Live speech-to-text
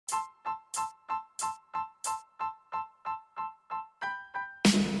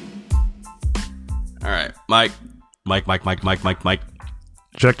Mike. Mike.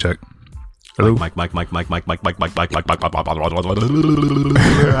 Check. Hello. Mike.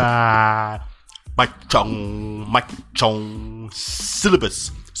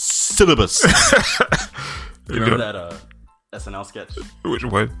 Syllabus. Remember that SNL sketch? Which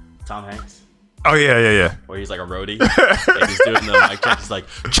one? Tom Hanks? Oh, yeah. Where he's like a roadie and he's doing the mic check. He's like,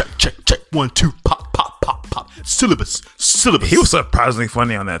 check, 1, 2, pop. Syllabus. He was surprisingly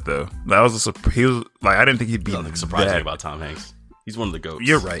funny on that, though. He was like, I didn't think he'd be Nothing surprising that. about Tom Hanks. He's one of the goats.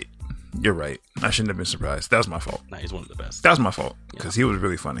 You're right. I shouldn't have been surprised. That was my fault. Nah, he's one of the best. That was my fault because he was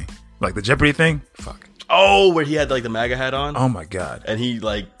really funny. Like the Jeopardy thing. Fuck. Oh, where he had like the MAGA hat on. Oh my god. And he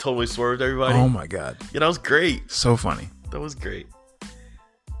like totally swerved everybody. Oh my god. Yeah, that was great. So funny. That was great.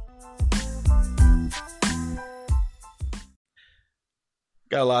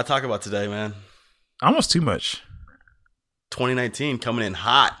 Got a lot to talk about today, man. Almost too much. 2019 coming in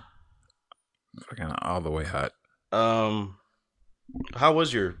hot. Fucking all the way hot. How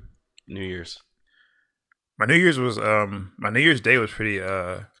was your New Year's? My New Year's Day was pretty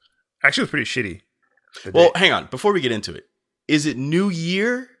actually it was pretty shitty. Well, hang on. Before we get into it, is it New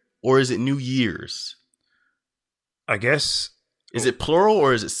Year or is it New Year's? I guess. Is it plural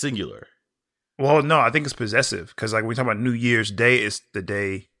or is it singular? Well, no, I think it's possessive because like when we talk about New Year's Day, it's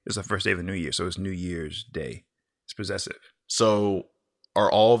the first day of the new year, so it's New Year's Day. It's possessive. So,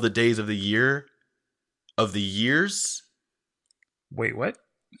 are all the days of the year of the years? Wait, what?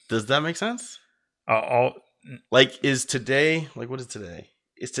 Does that make sense? All like is today like what is today?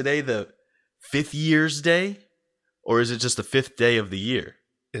 Is today the 5th year's day, or is it just the 5th day of the year?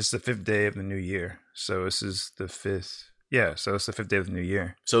 It's the 5th day of the new year, so this is the 5th. Yeah, so it's the 5th day of the new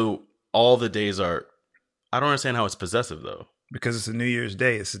year. So all the days are. I don't understand how it's possessive though. Because it's a New Year's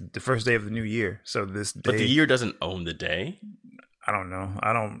Day. It's the first day of the new year. So this day. But the year doesn't own the day. I don't know.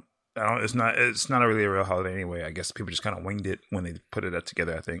 I don't. It's not really a real holiday anyway. I guess people just kind of winged it when they put it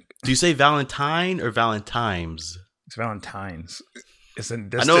together. I think. Do you say Valentine or Valentine's? It's Valentine's. I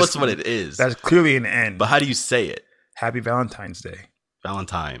know that's what it is. That's clearly an N. But how do you say it? Happy Valentine's Day.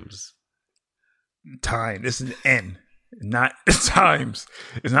 Valentine's. Time. This is an N. Not times.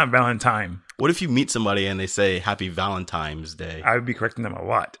 It's not Valentine. What if you meet somebody and they say Happy Valentine's Day? I would be correcting them a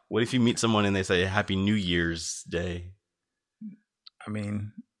lot. What if you meet someone and they say Happy New Year's Day? I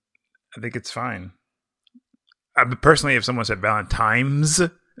mean, I think it's fine. Personally, if someone said Valentine's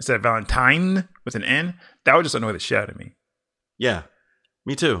instead of Valentine with an N, that would just annoy the shit out of me. Yeah,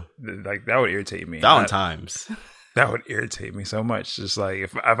 me too. Like that would irritate me. Valentine's. That would irritate me so much. Just like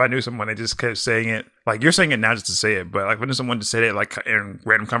if I knew someone, they just kept saying it. Like you're saying it now just to say it, but like when someone just said it like in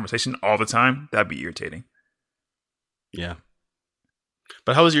random conversation all the time, that'd be irritating. Yeah.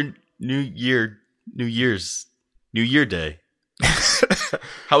 But how was your New Year Day?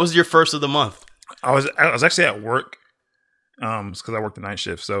 How was your first of the month? I was actually at work, because I worked the night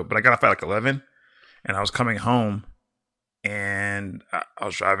shift. But I got off at like 11, and I was coming home, and I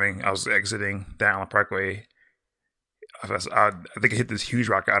was driving. I was exiting down Allen Parkway. I think I hit this huge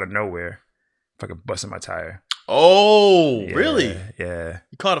rock out of nowhere. Fucking busted my tire. Oh, yeah, really? Yeah.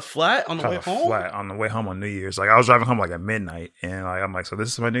 You caught a flat on the way home? Flat on the way home on New Year's. Like I was driving home like at midnight, and like I'm like, so this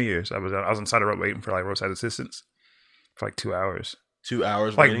is my New Year's. I was on the side of the road waiting for like roadside assistance for like 2 hours. 2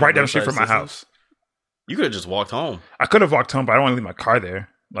 hours, like right down the street from my house. You could have just walked home. I could have walked home, but I don't want to leave my car there.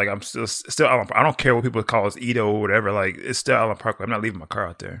 Like I'm still I don't care what people call us Edo or whatever. Like it's still Allen Parkway. I'm not leaving my car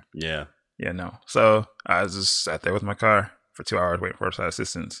out there. Yeah. Yeah, no. So I just sat there with my car for 2 hours waiting for roadside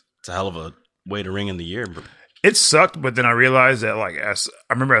assistance. It's a hell of a way to ring in the year. It sucked, but then I realized that like I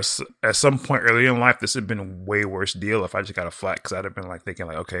remember at some point earlier in life, this had been a way worse deal if I just got a flat, because I'd have been like thinking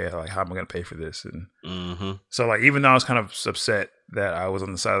like, okay, like how am I going to pay for this? And so like even though I was kind of upset that I was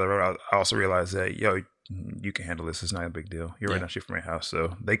on the side of the road, I also realized that you can handle this. It's not a big deal. You're right down the street from your house.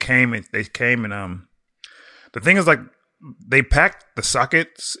 So they came and the thing is like they packed the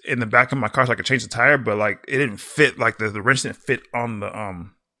sockets in the back of my car so I could change the tire, but like it didn't fit. Like the wrench didn't fit on the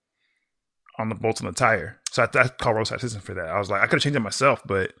bolts on the tire. So I called roadside assistance for that. I was like, I could have changed it myself,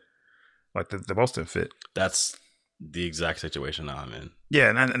 but like the bolts didn't fit. That's the exact situation now I'm in. Yeah,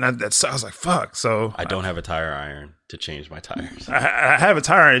 and I was like, fuck. So I don't have a tire iron to change my tires. I have a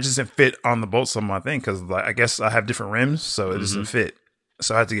tire iron. It just didn't fit on the bolts on my thing because like I guess I have different rims, so it doesn't fit.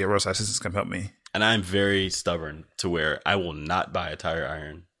 So I had to get roadside assistance to come help me. And I'm very stubborn to where I will not buy a tire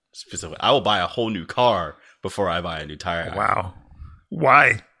iron specifically. I will buy a whole new car before I buy a new tire iron. Wow.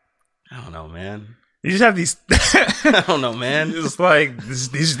 Why? I don't know, man. You just have these. I don't know, man. It's like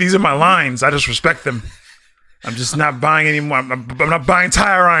these are my lines. I just respect them. I'm just not buying anymore. I'm not buying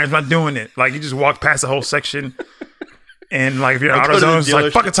tire irons. I'm not doing it. Like you just walk past the whole section. And like if you're in AutoZone, it's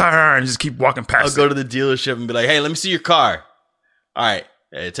like fuck a tire iron, just keep walking past. I'll go to the dealership and be like, "Hey, let me see your car." All right,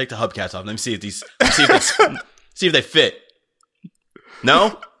 hey, take the hubcaps off. Let me see if see if they fit.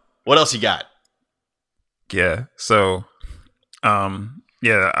 No, what else you got? Yeah. So, So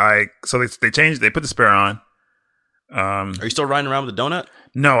they changed. They put the spare on. Are you still riding around with the donut?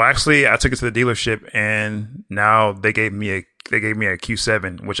 No, actually, I took it to the dealership, and now they gave me a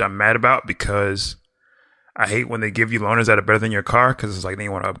Q7, which I'm mad about because I hate when they give you loaners that are better than your car because it's like they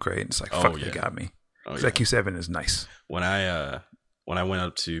want to upgrade. It's like fuck, they got me. That Q7 is nice. When I went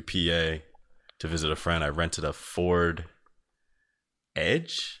up to PA to visit a friend, I rented a Ford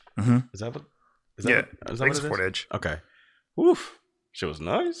Edge. Mm-hmm. Is that what? Is that what it is? Ford Edge. Okay. Oof. Shit was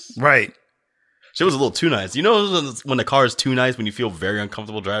nice. Right. Shit was a little too nice. You know when the car is too nice, when you feel very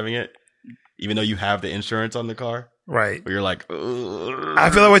uncomfortable driving it, even though you have the insurance on the car? Right. Where you're like, ugh. I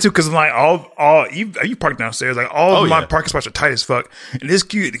feel that way too because like you park downstairs, like all of my parking spots are tight as fuck, and the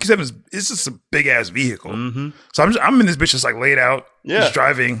Q7 is just a big ass vehicle. Mm-hmm. So I'm in this bitch just like laid out, just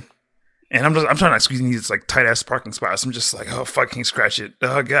driving, and I'm trying to squeeze in these like tight ass parking spots. I'm just like, oh fuck, can't scratch it.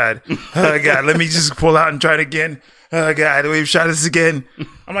 Oh god, let me just pull out and try it again. Oh god, we've shot this again.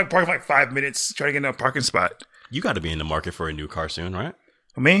 I'm like parking for like 5 minutes trying to get in a parking spot. You got to be in the market for a new car soon, right?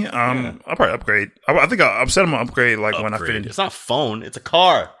 Me? I'll probably upgrade. I think I'm set on upgrade when I finish. It's not a phone, it's a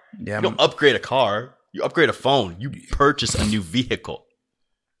car. Yeah, you don't upgrade a car. You upgrade a phone. You purchase a new vehicle.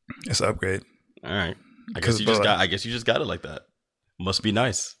 It's an upgrade. All right. I guess you just got it like that. Must be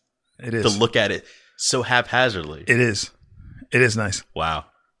nice. It is. To look at it so haphazardly. It is. It is nice. Wow.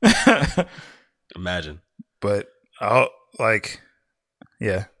 Imagine. But But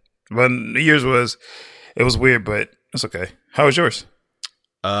New Year's was weird, but it's okay. How was yours?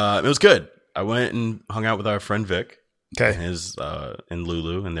 It was good. I went and hung out with our friend Vic. Okay. And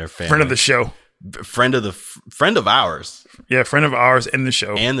Lulu and their family. Friend of the show. Friend of ours. Yeah, friend of ours in the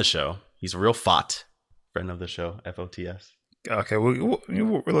show. And the show. He's a real FOT. Friend of the show. FOTS. Okay, we'll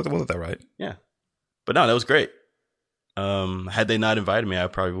let that right. Yeah. But no, that was great. Had they not invited me, I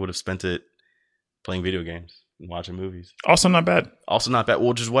probably would have spent it playing video games and watching movies. Also not bad.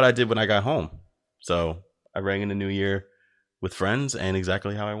 Which is what I did when I got home. So I rang in the new year with friends and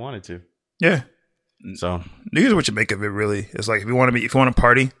exactly how I wanted to. Yeah. So New Year's what you make of it really. It's like if you want to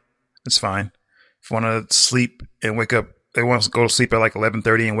party, it's fine. If you want to sleep and wake up, they want to go to sleep at like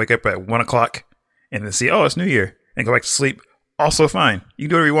 11:30 and wake up at 1 o'clock and then see, oh, it's New Year and go back to sleep. Also fine. You can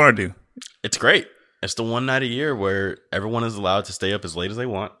do whatever you want to do. It's great. It's the one night a year where everyone is allowed to stay up as late as they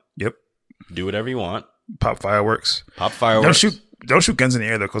want. Yep. Do whatever you want. Pop fireworks. Don't shoot guns in the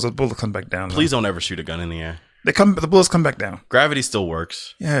air though, because those bullets come back down. Please don't ever shoot a gun in the air. The bullets come back down. Gravity still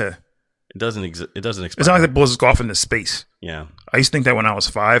works. Yeah. It doesn't expire. It's not like the bullets go off into space. Yeah. I used to think that when I was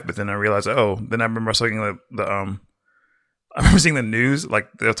 5, but then I realized, then I remember seeing I remember seeing the news, like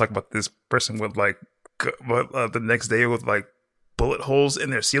they'll talk about this person with like the next day with like bullet holes in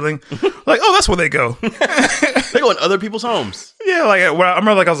their ceiling. Like, oh, that's where they go. They go in other people's homes. Yeah, like I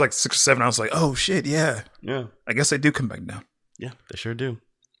remember, like I was like 6 or 7. I was like, oh shit, yeah. Yeah. I guess they do come back down. Yeah, they sure do.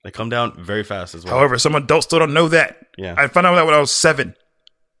 They come down very fast as well. However, some adults still don't know that. Yeah. I found out that when I was 7.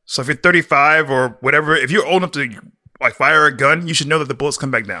 So if you're 35 or whatever, if you're old enough to like fire a gun, you should know that the bullets come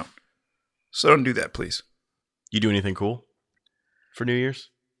back down. So don't do that, please. You do anything cool for New Year's?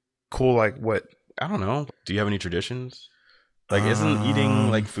 Cool, like what? I don't know. Do you have any traditions? Like, isn't eating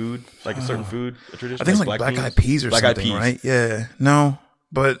like food, like a certain food, a tradition? I think it's like black eyed peas or something, right? Yeah. No,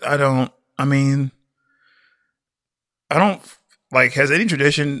 but I don't. I mean, I don't like. Has any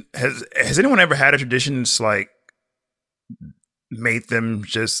tradition? Has anyone ever had a tradition that's like made them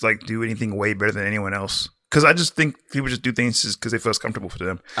just like do anything way better than anyone else? Because I just think people just do things just because they feel it's comfortable for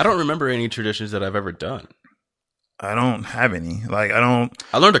them. I don't remember any traditions that I've ever done. I don't have any. Like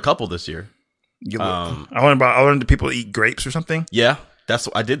I learned a couple this year. I learned that people eat grapes or something. Yeah,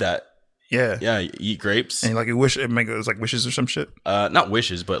 I did that. Yeah, you eat grapes and like it was like wishes or some shit. Not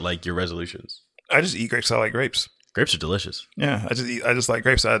wishes, but like your resolutions. I just eat grapes. I like grapes. Grapes are delicious. Yeah, I just like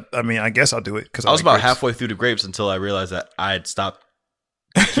grapes. I mean, I guess I'll do it because I was about halfway through the grapes until I realized that I had stopped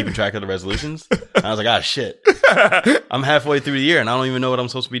keeping track of the resolutions. And I was like, ah, shit. I'm halfway through the year and I don't even know what I'm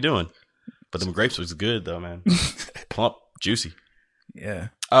supposed to be doing. But them grapes was good though, man. Plump, juicy. Yeah.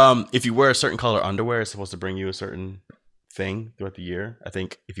 If you wear a certain color underwear, it's supposed to bring you a certain thing throughout the year. I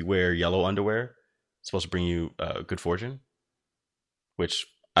think if you wear yellow underwear, it's supposed to bring you good fortune. Which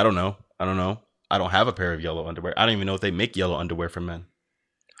I don't know. I don't have a pair of yellow underwear. I don't even know if they make yellow underwear for men.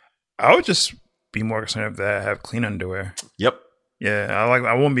 I would just be more concerned if I have clean underwear. Yep. Yeah,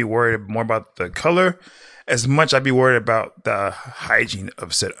 I won't be worried more about the color as much. I'd be worried about the hygiene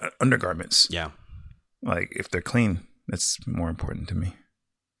of said undergarments. Yeah. Like if they're clean. That's more important to me.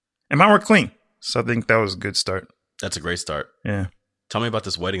 And mine were clean. So I think that was a good start. That's a great start. Yeah. Tell me about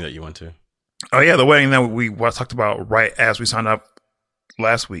this wedding that you went to. Oh, yeah. The wedding that we talked about right as we signed up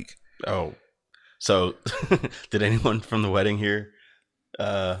last week. Oh. So did anyone from the wedding hear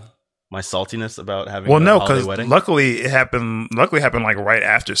my saltiness about having no, because wedding? luckily it happened like right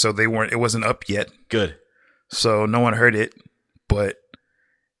after. So it wasn't up yet. Good. So no one heard it. But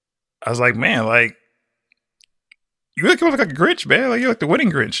I was like, man, like, you really come off like a Grinch, man. Like, you're like the wedding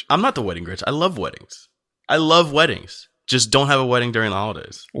Grinch. I'm not the wedding Grinch. I love weddings. I love weddings. Just don't have a wedding during the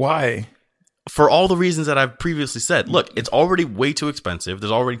holidays. Why? For all the reasons that I've previously said. Look, it's already way too expensive.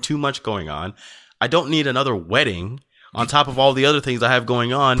 There's already too much going on. I don't need another wedding on top of all the other things I have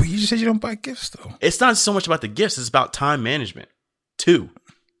going on. But you just said you don't buy gifts, though. It's not so much about the gifts. It's about time management, too.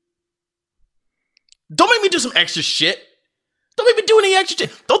 Don't make me do some extra shit. Don't make me do any extra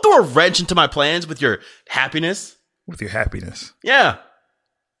shit. Don't throw a wrench into my plans with your happiness. With your happiness. Yeah.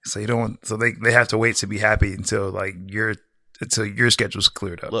 So you don't want, so they have to wait to be happy until your schedule's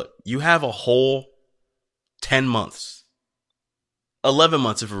cleared up. Look, you have a whole 10 months, 11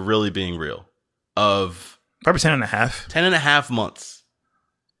 months if we're really being real, of probably 10 and a half. 10 and a half months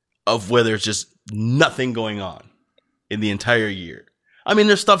of where there's just nothing going on in the entire year. I mean,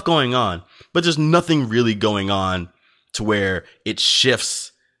 there's stuff going on, but there's nothing really going on to where it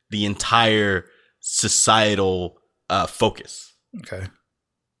shifts the entire societal focus. Okay.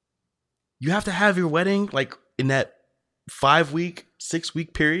 You have to have your wedding like in that 5-week,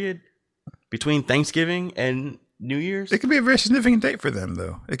 6-week period between Thanksgiving and New Year's. It could be a very significant date for them,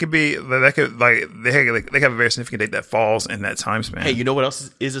 though. It could be they have a very significant date that falls in that time span. Hey, you know what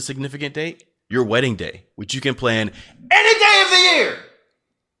else is a significant date? Your wedding day, which you can plan any day of the year.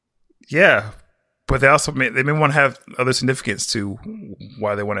 Yeah, but they may want to have other significance to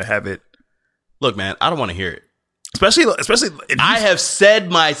why they want to have it. Look, man, I don't want to hear it. Especially I have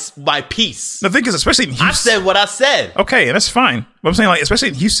said my piece. The thing is, especially in Houston. I've said what I said. Okay, and that's fine. But I'm saying, like, especially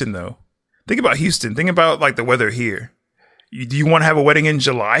in Houston, though. Think about Houston. Think about, like, the weather here. Do you want to have a wedding in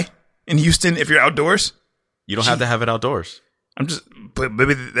July in Houston if you're outdoors? You don't have to have it outdoors. But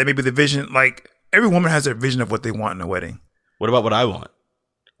maybe that may be the vision. Like, every woman has their vision of what they want in a wedding. What about what I want?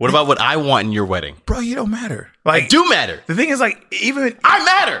 What about what I want in your wedding? Bro, you don't matter. Like, I do matter. The thing is, like, even I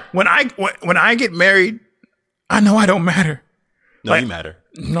matter. When I get married, I know I don't matter. No, like, you matter.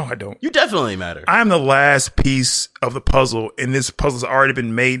 No, I don't. You definitely matter. I'm the last piece of the puzzle, and this puzzle's already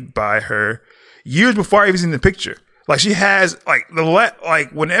been made by her years before I even seen the picture. Like, she has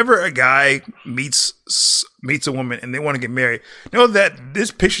whenever a guy meets a woman and they want to get married, know that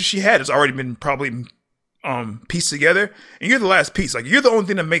this picture she had has already been probably pieced together, and you're the last piece. Like, you're the only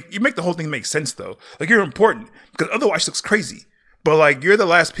thing to make the whole thing make sense, though. Like, you're important because otherwise she looks crazy. But, like, you're the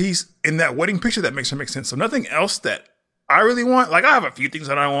last piece in that wedding picture that makes her make sense. So nothing else that I really want. Like, I have a few things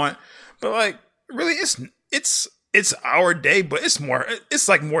that I want, but, like, really, it's our day, but it's more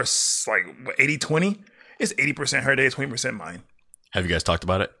like 80-20. It's 80% her day, 20% mine. Have you guys talked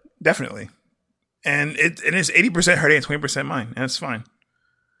about it? Definitely. And it's 80% her day and 20% mine. And it's fine.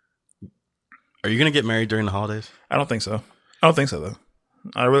 Are you going to get married during the holidays? I don't think so. I don't think so, though.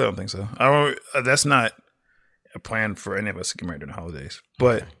 I really don't think so. That's not a plan for any of us to get married during the holidays.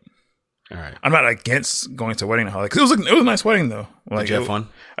 But okay. All right. I'm not against going to a wedding on holiday. Because it was a nice wedding, though. Like, did you have fun?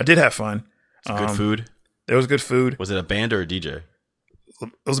 I did have fun. Good food? There was good food. Was it a band or a DJ? It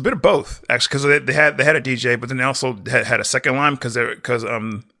was a bit of both, actually, because they had a DJ, but then they also had a second line because the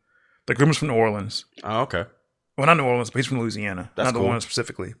groom was from New Orleans. Oh, okay. Well, not New Orleans, but he's from Louisiana. That's not cool. the one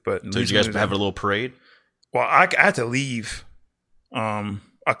specifically. But so did you guys have a little parade? Well, I had to leave. I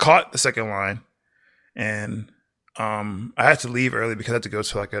caught the second line, and I had to leave early because I had to go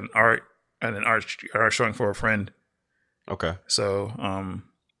to like an art showing for a friend. Okay. So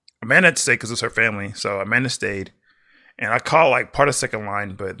Amanda had to stay because it's her family. So Amanda stayed, and I caught like part of the second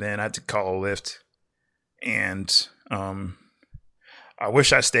line, but then I had to call a lift, and I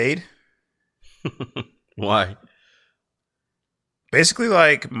wish I stayed. Why? Basically,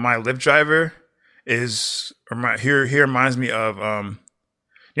 like, my Lyft driver he reminds me of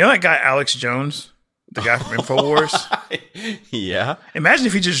you know that guy Alex Jones, the guy from InfoWars. Yeah. Imagine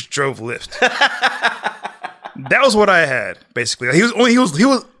if he just drove Lyft. That was what I had basically. Like,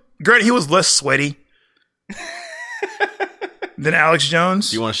 he was less sweaty than Alex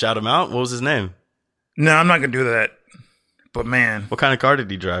Jones. Do you want to shout him out? What was his name? No, I'm not gonna do that. But man, what kind of car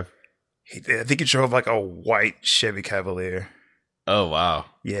did he drive? I think he drove like a white Chevy Cavalier. Oh wow.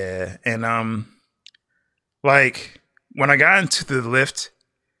 Yeah, and like when I got into the lift,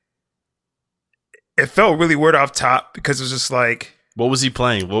 it felt really weird off top because it was just like. What was he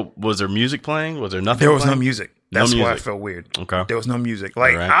playing? What was there music playing? Was there nothing? There was playing? no music. That's why I felt weird. Okay. There was no music.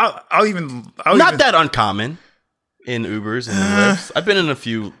 Like right. I'll even that uncommon in Ubers and Lyfts. I've been in a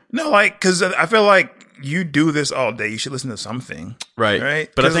few. No, like because I feel like you do this all day. You should listen to something. Right.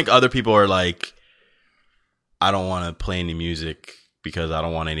 But I think other people are like, I don't want to play any music because I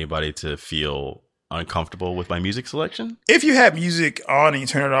don't want anybody to feel uncomfortable with my music selection. If you have music on and you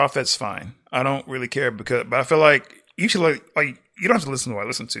turn it off, that's fine. I don't really care but I feel like you should like you don't have to listen to what I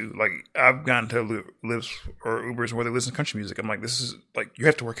listen to. Like I've gotten to Lyfts or Ubers where they listen to country music. I'm like, this is like you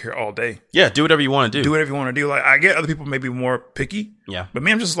have to work here all day. Yeah, do whatever you want to do. Do whatever you want to do. Like I get other people may be more picky. Yeah, but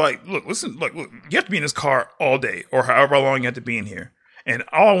me, I'm just like, look, you have to be in this car all day or however long you have to be in here. And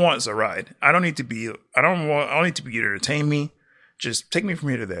all I want is a ride. I don't need to be here to entertain me. Just take me from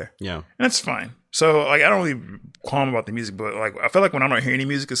here to there. Yeah, and that's fine. So like I don't really qualm about the music, but like I feel like when I don't hear any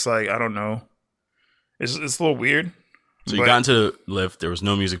music, it's like I don't know. It's a little weird. So you got into Lyft, there was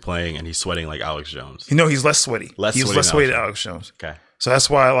no music playing, and he's sweating like Alex Jones. You know, he's less sweaty. He was less sweaty than Alex Jones. Okay. So that's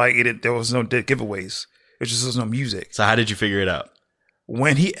why like there was no dead giveaways. It just was no music. So how did you figure it out?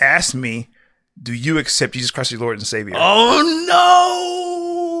 When he asked me, do you accept Jesus Christ as your Lord and Savior?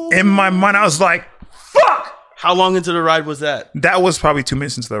 Oh, no. In my mind, I was like, fuck. How long into the ride was that? That was probably 2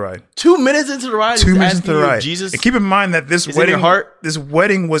 minutes into the ride. 2 minutes into the ride? 2 minutes into the ride. Jesus. And keep in mind that this wedding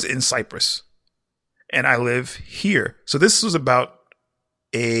was in Cyprus. And I live here. So this was about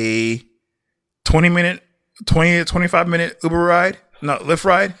a 25 minute Uber ride, not Lyft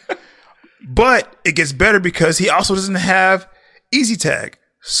ride. But it gets better because he also doesn't have Easy Tag.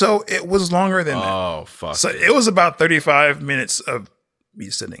 So it was longer than that. Oh, fuck. So it was about 35 minutes of me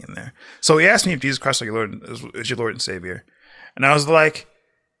sitting in there. So he asked me if Jesus Christ is your Lord and Savior. And I was like,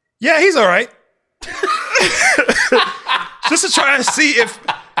 yeah, he's all right. Just to try to see if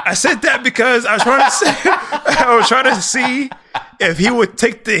I said that because I was trying to see if he would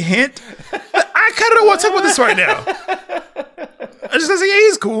take the hint. I kind of don't want to talk about this right now. I just said, yeah,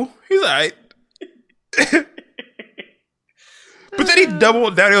 he's cool. He's all right. But then he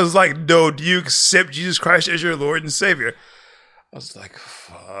doubled down. He was like, no, do you accept Jesus Christ as your Lord and Savior? I was like,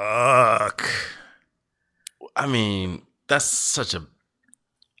 fuck. I mean, that's such a...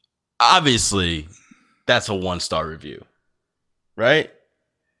 Obviously, that's a 1-star review. Right?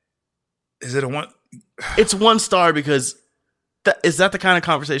 Is it a one? It's 1 star because is that the kind of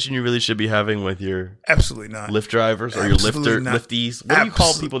conversation you really should be having with your absolutely not Lyft drivers or your lifties? What do you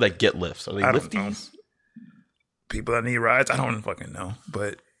call people that get lifts? Are they lifties? People that need rides? I don't fucking know.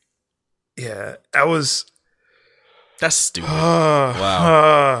 But yeah, that's stupid.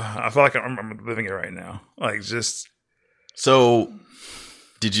 Wow. I feel like I'm living it right now. Like just. So,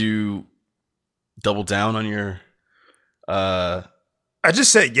 did you double down on your? I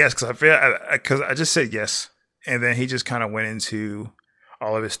just said yes because I just said yes, and then he just kind of went into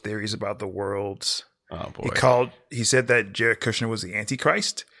all of his theories about the worlds. Oh boy! He said that Jared Kushner was the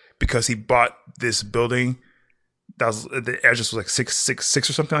Antichrist because he bought this building. That was the address was like 666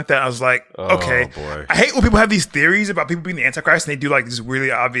 or something like that. I was like, okay. Boy. I hate when people have these theories about people being the Antichrist and they do like this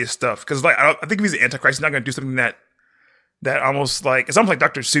really obvious stuff because like I think if he's the Antichrist, he's not going to do something that almost like it's almost like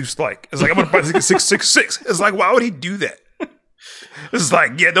Dr. Seuss like. It's like I'm going to buy 666. It's like why would he do that? It's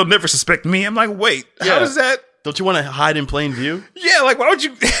like, yeah, they'll never suspect me. I'm like, wait, how does that? Don't you want to hide in plain view? Yeah, like, why would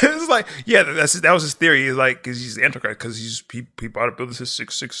you? It's like, yeah, that was his theory. Is like, because he's the Antichrist, because he bought a building since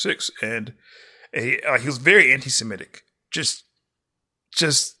 666, and he was very anti-Semitic. Just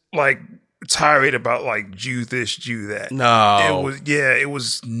like tirade about like Jew this, Jew that. No, it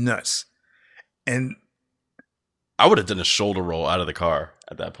was nuts. And I would have done a shoulder roll out of the car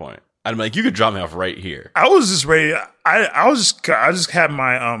at that point. I'm like, you could drop me off right here. I was just ready. I just had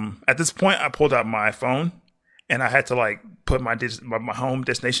my at this point I pulled out my phone and I had to like put my home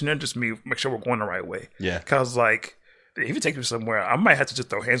destination in just to make sure we're going the right way. Yeah. Cause like if you take me somewhere, I might have to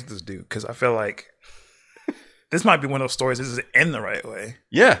just throw hands with this dude because I feel like this might be one of those stories that doesn't end the right way.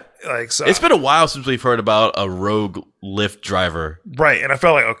 Yeah. Like so, it's been a while since we've heard about a rogue Lyft driver. Right. And I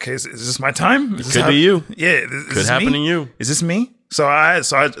felt like, okay, is this my time? It could be you. Yeah. Could happen to you. Is this me? So I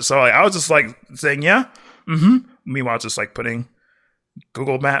was just like saying, yeah. Mm-hmm. Meanwhile, just like putting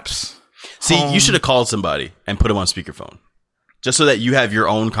Google Maps. See, you should have called somebody and put him on speakerphone. Just so that you have your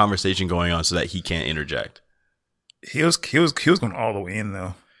own conversation going on so that he can't interject. He was going all the way in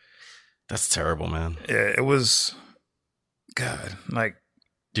though. That's terrible, man. Yeah, it was. God, like.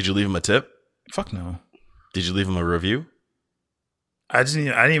 Did you leave him a tip? Fuck no. Did you leave him a review? I didn't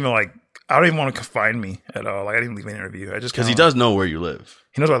even like. I don't even want to confine me at all. Like I didn't leave any review. I just because he does know where you live.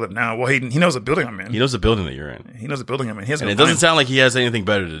 He knows where I live now. Well, he knows the building I'm in. He knows the building that you're in. He knows the building I'm in. And it doesn't sound like he has anything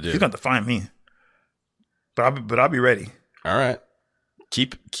better to do. He's going to find me. But I'll be ready. All right.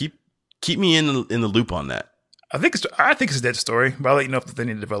 Keep me in the loop on that. I think it's a dead story, but I'll let you know if there's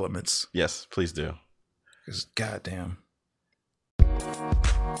any developments. Yes, please do. Because goddamn.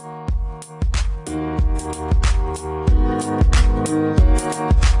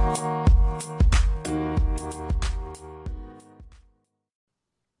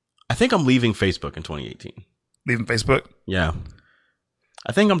 I think I'm leaving Facebook in 2018. Leaving Facebook? Yeah.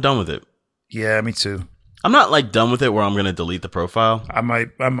 I think I'm done with it. Yeah, me too. I'm not like done with it where I'm gonna delete the profile. I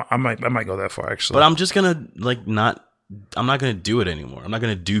might go that far actually. But I'm just gonna like not. I'm not gonna do it anymore. I'm not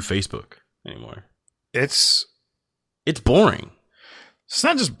gonna do Facebook anymore. It's boring. It's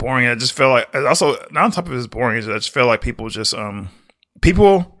not just boring. I just feel like also not on top of it's boring. I just feel like people just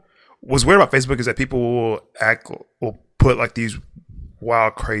people. What's weird about Facebook is that people will put like these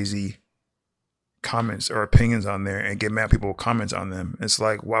wild crazy comments or opinions on there and get mad at people with comments on them. It's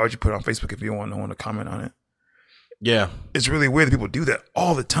like, why would you put it on Facebook if you don't want no one to comment on it? Yeah. It's really weird that people do that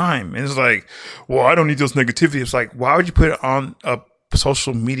all the time. And it's like, well, I don't need those negativity. It's like, why would you put it on a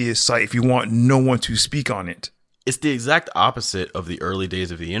social media site if you want no one to speak on it? It's the exact opposite of the early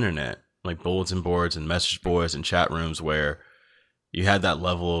days of the internet, like bulletin boards and message boards and chat rooms where you had that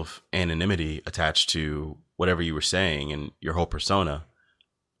level of anonymity attached to whatever you were saying and your whole persona.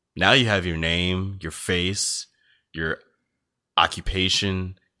 Now you have your name, your face, your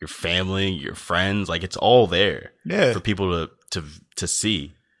occupation, your family, your friends. Like it's all there for people to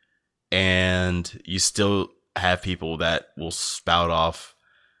see. And you still have people that will spout off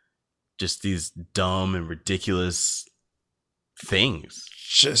just these dumb and ridiculous things.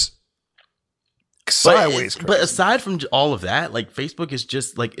 Just sideways. But aside from all of that, like Facebook is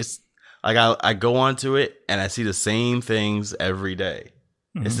just like, it's like I go onto it and I see the same things every day.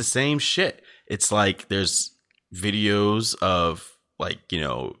 Mm-hmm. It's the same shit. It's like there's videos of like, you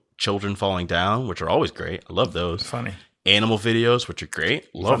know, children falling down, which are always great. I love those. Funny. Animal videos, which are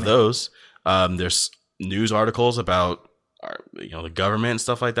great. Love those. There's news articles about you know, the government and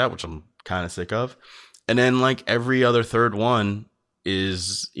stuff like that, which I'm kind of sick of. And then like every other third one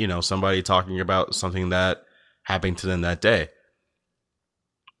is, you know, somebody talking about something that happened to them that day.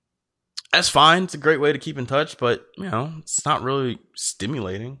 That's fine. It's a great way to keep in touch, but you know, it's not really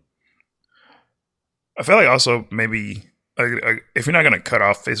stimulating. I feel like also maybe if you're not going to cut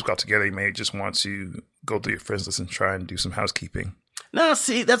off Facebook altogether, you may just want to go through your friends list and try and do some housekeeping. No,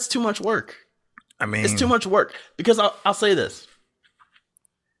 see, that's too much work. I mean, it's too much work because I'll say this.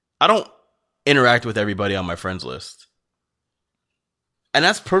 I don't interact with everybody on my friends list. And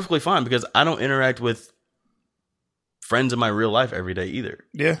that's perfectly fine because I don't interact with friends in my real life every day either.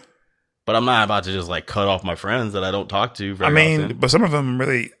 Yeah. But I'm not about to just like cut off my friends that I don't talk to very often. But some of them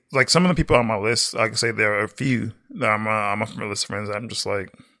really, like some of the people on my list, like I can say there are a few that I'm on my list of friends that I'm just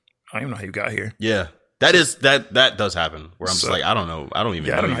like, I don't even know how you got here. Yeah. That does happen where I'm just like, I don't know. I don't even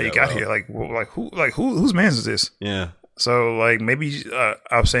know. I don't know how you got here. Whose man's is this? Yeah. So like maybe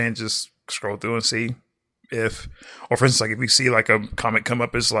I'm saying just scroll through and see if, or for instance, like if you see like a comment come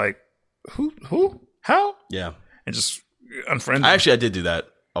up, it's like, who, how? Yeah. And just unfriend. I did do that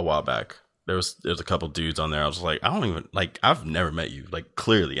a while back. There's a couple dudes on there. I was like, I don't even like. I've never met you, like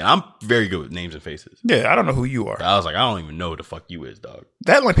clearly, and I'm very good with names and faces. Yeah, I don't know who you are. But I was like, I don't even know who the fuck you is, dog.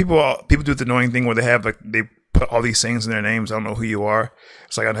 That like people do the annoying thing where they have like they put all these things in their names. I don't know who you are.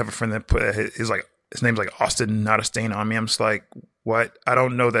 It's like I have a friend that put his name's like Austin, not a stain on me. I'm just like, what? I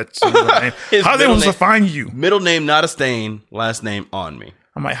don't know that's his name. How are they supposed to find you? Middle name not a stain, last name on me.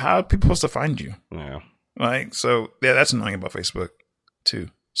 I'm like, how are people supposed to find you? Yeah. Like so, yeah, that's annoying about Facebook too.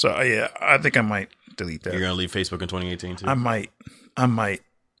 So yeah, I think I might delete that. You're gonna leave Facebook in 2018 too? I might.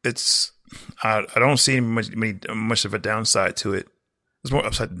 It's I don't see much of a downside to it. There's more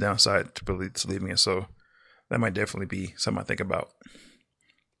upside than downside to leaving it. So that might definitely be something I think about.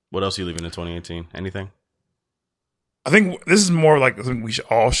 What else are you leaving in 2018? Anything? I think this is more like something we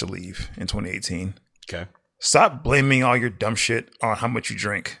all should leave in 2018. Okay. Stop blaming all your dumb shit on how much you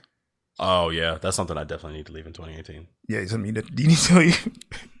drink. Oh yeah, that's something I definitely need to leave in 2018. Yeah, something you need to tell you.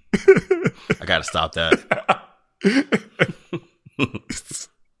 I gotta stop that.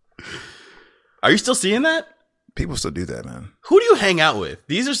 Are you still seeing that? People still do that, man. Who do you hang out with?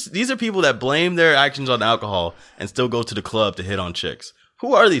 These are people that blame their actions on alcohol and still go to the club to hit on chicks.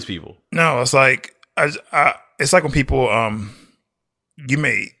 Who are these people? No, it's like it's like when people you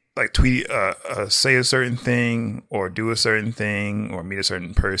may like tweet say a certain thing or do a certain thing or meet a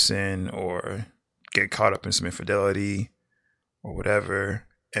certain person or get caught up in some infidelity or whatever,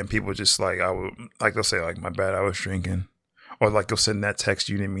 and people just like they'll say like, my bad, I was drinking, or like they'll send that text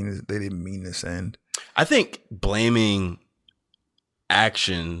they didn't mean to send. I think blaming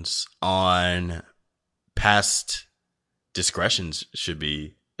actions on past discretions should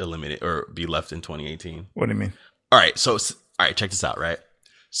be eliminate or be left in 2018. What do you mean? All right, check this out, right?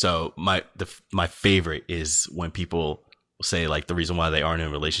 So my favorite is when people say like the reason why they aren't in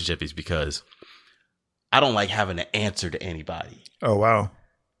a relationship is because I don't like having to answer to anybody. Oh wow.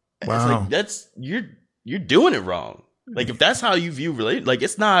 Wow. It's like you're doing it wrong. Like if that's how you view like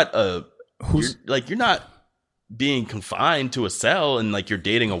it's not you're not being confined to a cell and like you're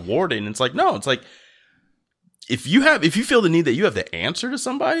dating a warden. It's like, no, it's like if you feel the need that you have to answer to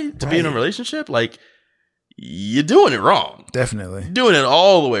somebody to be in a relationship, like you're doing it wrong. Definitely. You're doing it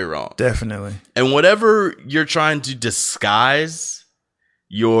all the way wrong. Definitely. And whatever you're trying to disguise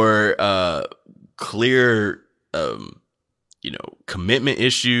your clear commitment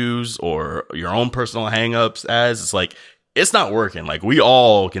issues or your own personal hangups as, it's like it's not working. Like we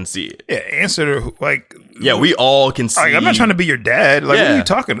all can see it. Yeah, answer to like we all can see. Like, I'm not trying to be your dad. Like what are you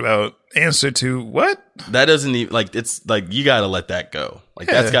talking about? Answer to what? That doesn't even like it's like you got to let that go. Like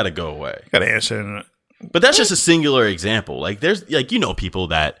that's got to go away. Got to answer. But that's just a singular example. Like there's like people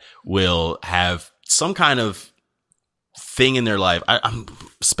that will have some kind of thing in their life. I'm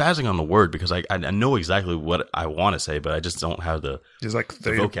spazzing on the word because I know exactly what I want to say, but I just don't have the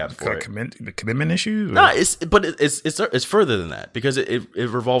vocab for it. The commitment issues? No, it's further than that because it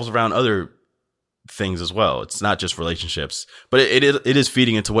revolves around other things as well. It's not just relationships, but it is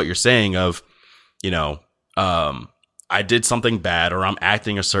feeding into what you're saying of, I did something bad or I'm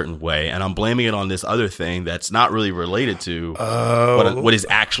acting a certain way and I'm blaming it on this other thing that's not really related to what is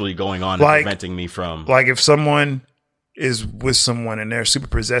actually going on and preventing me from. Like if someone is with someone and they're super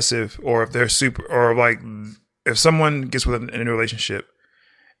possessive, or if they're if someone gets in a relationship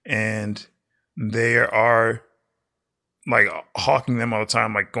and they are like hawking them all the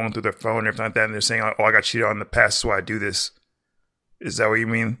time, like going through their phone and everything like that, and they're saying like, "Oh, I got cheated on in the past, so I do this." Is that what you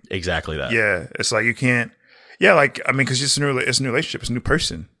mean? Exactly that. Yeah, it's like you can't. Yeah, like I mean, because it's a new relationship, it's a new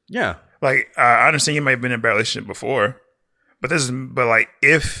person. Yeah, like I understand you might have been in a bad relationship before, but like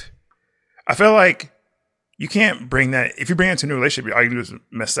if I feel like. You can't bring that. If you bring it to a new relationship, all you do is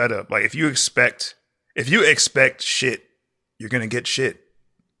mess that up. Like if you expect shit, you're gonna get shit.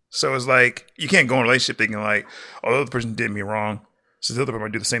 So it's like you can't go in a relationship thinking like, oh, the other person did me wrong, so the other person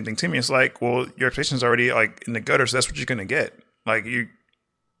might do the same thing to me. It's like, well, your expectations already like in the gutter, so that's what you're gonna get. Like you,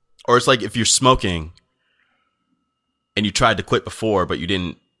 or it's like if you're smoking and you tried to quit before, but it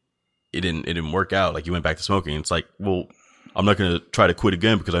didn't work out. Like you went back to smoking. It's like, well, I'm not going to try to quit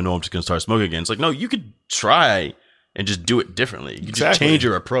again because I know I'm just going to start smoking again. It's like, no, you could try and just do it differently. You could just change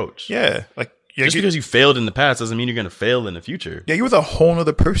your approach. Yeah. Like just because you failed in the past doesn't mean you're going to fail in the future. Yeah. You're with a whole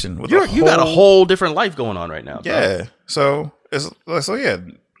other person. You got a whole different life going on right now. Yeah. Bro. So yeah,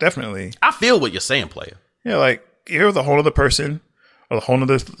 definitely. I feel what you're saying, player. Yeah. Like you're with a whole other person or a whole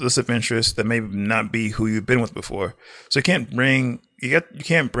other list of interests that may not be who you've been with before. So you can't bring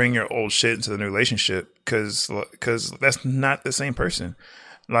your old shit into the new relationship because that's not the same person.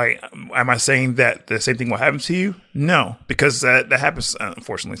 Like, am I saying that the same thing will happen to you? No, because that happens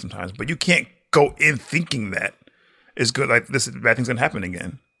unfortunately sometimes. But you can't go in thinking that it's good. Like this bad thing's gonna happen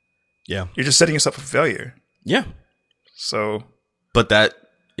again. Yeah, you're just setting yourself for failure. Yeah. So, but that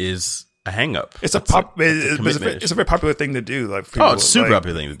is a hang up. It's a very popular thing to do. Like, people, it's a super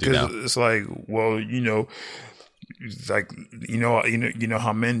popular thing to do now. It's like, well, like you know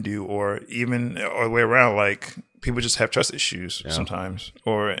how men do, or the way around. Like people just have trust issues sometimes,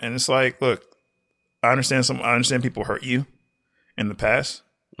 and it's like, look, I understand people hurt you in the past,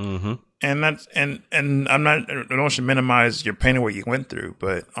 and that's and I'm not. I don't want you to minimize your pain and what you went through,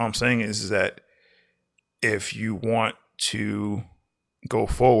 but all I'm saying is that if you want to go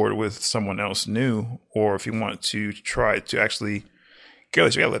forward with someone else new, or if you want to try to actually you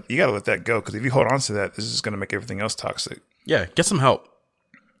gotta let that go, because if you hold on to that, this is gonna make everything else toxic. Yeah, get some help.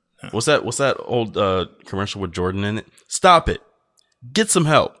 What's that old commercial with Jordan in it? Stop it. Get some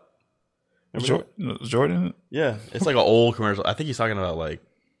help. Jordan? Yeah, it's like an old commercial. I think he's talking about like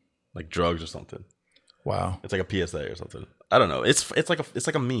drugs or something. Wow, it's like a PSA or something. I don't know. It's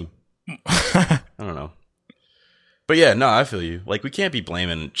like a meme. I don't know. But yeah, no, I feel you. Like we can't be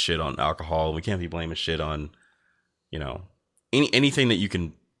blaming shit on alcohol. We can't be blaming shit on, anything that you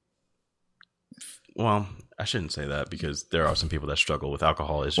can. Well, I shouldn't say that because there are some people that struggle with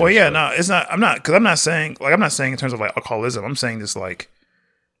alcohol issues. Well, yeah, no, it's not. I'm not saying in terms of like alcoholism. I'm saying just like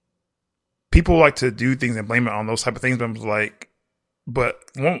people like to do things and blame it on those type of things. But I'm like,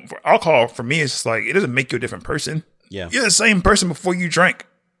 for alcohol for me, it's just like it doesn't make you a different person. Yeah, you're the same person before you drank.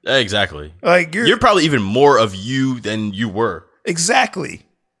 Exactly. Like you're probably even more of you than you were. Exactly.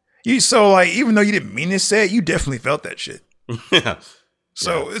 So like even though you didn't mean to say it, you definitely felt that shit. Yeah.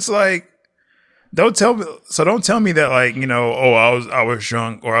 So it's like Don't tell me. So don't tell me that like, oh, I was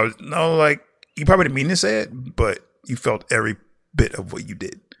drunk or no, like you probably didn't mean to say it, but you felt every bit of what you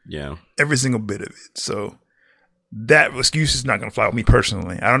did. Yeah. Every single bit of it. So that excuse is not going to fly with me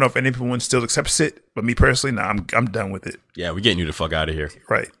personally. I don't know if anyone still accepts it, but me personally, nah, I'm done with it. Yeah, we're getting you the fuck out of here.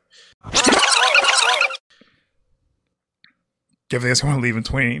 Right. Do you have anything else you want to leave in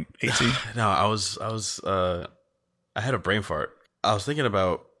 2018? No, I had a brain fart. I was thinking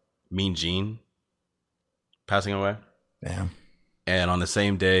about Mean Gene passing away. Damn. And on the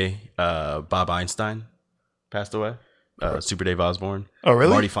same day, Bob Einstein passed away. Super Dave Osborne. Oh,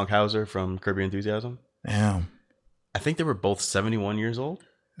 really? Marty Funkhauser from Curb Your Enthusiasm. Damn. I think they were both 71 years old.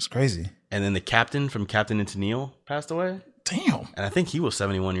 That's crazy. And then the captain from Captain and Tennille passed away. Damn. And I think he was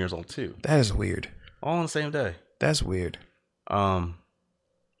 71 years old too. That is weird. All on the same day. That's weird. But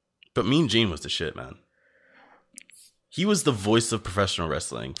Mean Gene was the shit, man. He was the voice of professional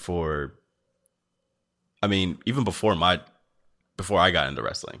wrestling for, I mean, even before I got into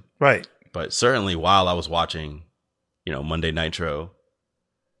wrestling. Right. But certainly while I was watching, Monday Nitro,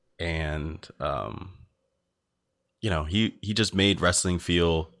 and he just made wrestling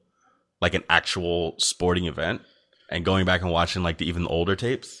feel like an actual sporting event. And going back and watching like even the older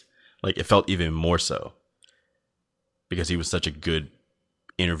tapes, like it felt even more so because he was such a good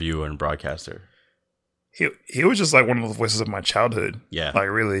interviewer and broadcaster. He was just like one of the voices of my childhood. Yeah. Like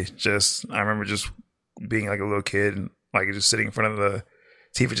really I remember just being like a little kid and like just sitting in front of the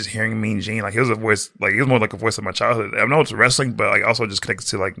TV, just hearing Mean Gene. Like he was a voice, like he was more like a voice of my childhood. I know it's wrestling, but like also just connected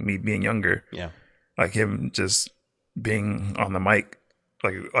to like me being younger. Yeah. Like him just being on the mic,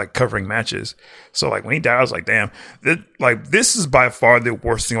 like covering matches. So like when he died, I was like, damn, this is by far the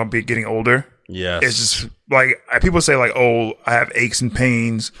worst thing about getting older. Yeah. It's just like people say like, oh, I have aches and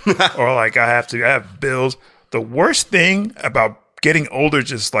pains or like I have bills. The worst thing about getting older,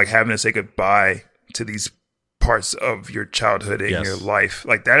 just like having to say goodbye to these parts of your childhood and your life.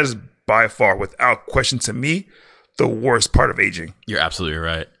 Like that is by far, without question to me, the worst part of aging. You're absolutely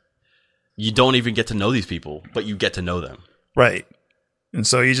right. You don't even get to know these people, but you get to know them. Right. And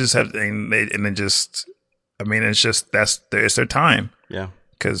so you just have, it's their time. Yeah.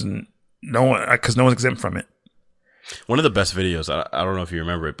 Because no one's exempt from it. One of the best videos, I don't know if you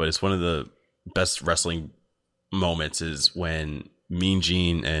remember it, but it's one of the best wrestling moments is when Mean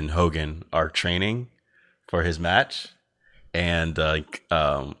Gene and Hogan are training for his match. And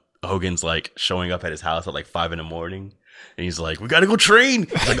Hogan's like showing up at his house at like 5 a.m. and he's like, we got to go train.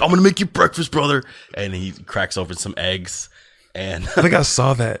 He's like, I'm going to make you breakfast, brother. And he cracks open some eggs. And I think I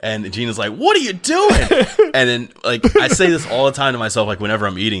saw that. And Gina's like, what are you doing? And then like I say this all the time to myself, like whenever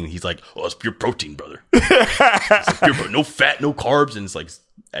I'm eating, he's like, oh, it's pure protein, brother. It's like pure protein, no fat, no carbs. And it's like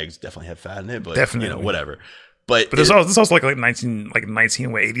eggs definitely have fat in it, but definitely. Whatever. But there's also like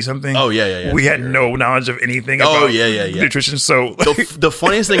 1980 something. Oh yeah. We had no knowledge of anything about nutrition. So the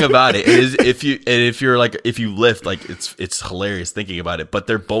funniest thing about it is if you lift, like it's hilarious thinking about it. But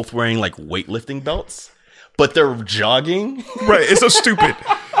they're both wearing like weightlifting belts. But they're jogging. Right. It's so stupid.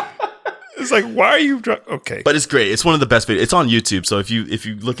 It's like, why are you okay. But it's great. It's one of the best videos. It's on YouTube. So if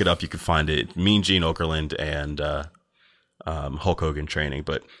you look it up, you can find it. Mean Gene Okerlund and Hulk Hogan training.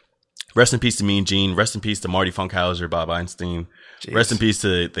 But rest in peace to Mean Gene. Rest in peace to Marty Funkhauser, Bob Einstein. Jeez. Rest in peace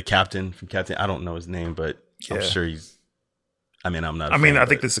to the captain from Captain. I don't know his name, but I'm sure he's. I mean, I'm not. I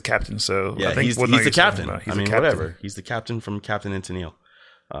think this is the captain. So yeah, I think he's the captain. Captain. Whatever. He's the captain from Captain and Tennille.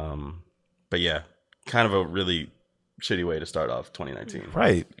 But yeah. Kind of a really shitty way to start off 2019.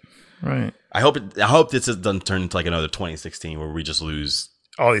 Right. I hope this doesn't turn into like another 2016 where we just lose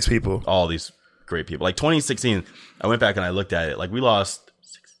all these people, all these great people. Like 2016, I went back and I looked at it. Like we lost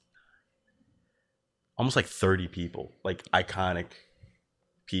almost like 30 people, like iconic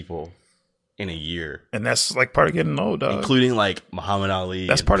people in a year, and that's like part of getting old, dog. Including like Muhammad Ali.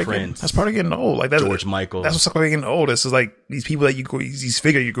 That's part Prince, that's part of getting old. Like that's George Michael. That's what's like getting old. It's just like these people that these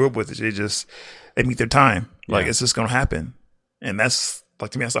figures you grew up with. They meet their time. Like it's just gonna happen, and that's like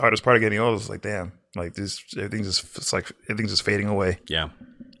to me that's the hardest part of getting old. It's like damn, like this everything's just fading away. Yeah,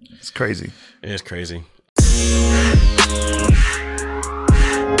 it's crazy. It is crazy.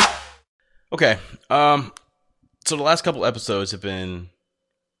 Okay, so the last couple episodes have been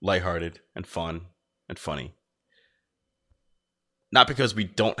lighthearted and fun and funny. Not because we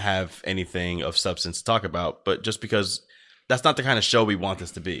don't have anything of substance to talk about, but just because that's not the kind of show we want this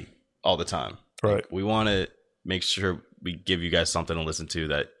to be all the time. Right. Like, we want to make sure we give you guys something to listen to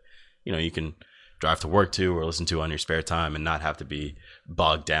that, you can drive to work to or listen to on your spare time and not have to be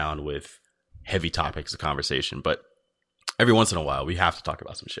bogged down with heavy topics of conversation. But every once in a while, we have to talk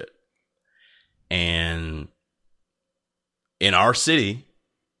about some shit. And in our city,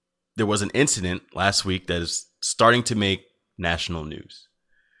 there was an incident last week that is starting to make national news.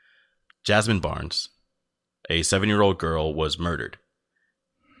 Jasmine Barnes, a 7-year-old girl, was murdered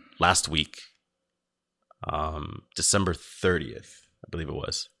last week, December 30th, I believe it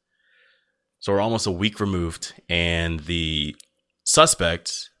was. So we're almost a week removed, and the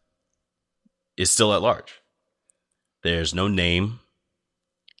suspect is still at large. There's no name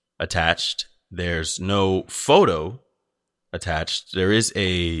attached. There's no photo attached. There is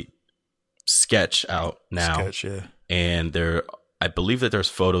a sketch out now. Yeah. And I believe that there's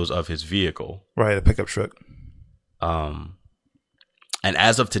photos of his vehicle. Right, a pickup truck. And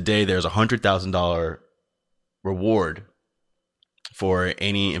as of today, there's $100,000 reward for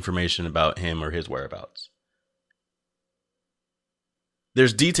any information about him or his whereabouts.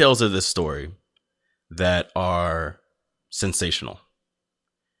 There's details of this story that are sensational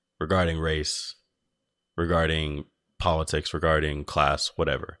regarding race, regarding politics, regarding class,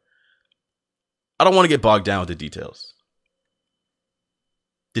 whatever. I don't want to get bogged down with the details.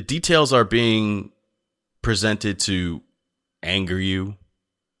 The details are being presented to anger you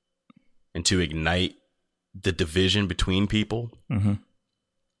and to ignite the division between people. Mm-hmm.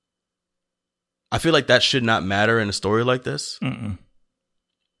 I feel like that should not matter in a story like this. Mm-mm.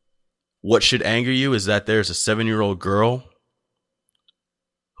 What should anger you is that there's a 7-year-old girl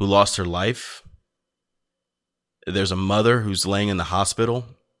who lost her life. There's a mother who's laying in the hospital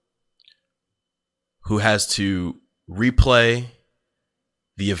who has to replay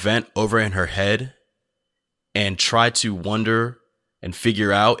the event over in her head and try to wonder and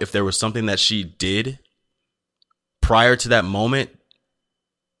figure out if there was something that she did prior to that moment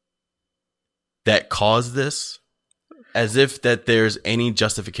that caused this, as if that there's any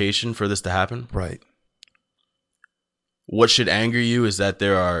justification for this to happen. Right. What should anger you is that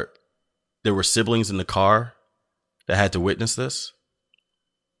there were siblings in the car that had to witness this.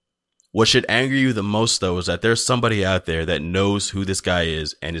 What should anger you the most, though, is that there's somebody out there that knows who this guy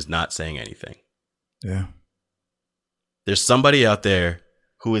is and is not saying anything. Yeah. There's somebody out there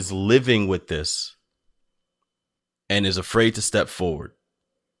who is living with this and is afraid to step forward.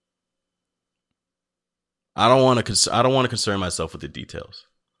 I don't want to concern myself with the details.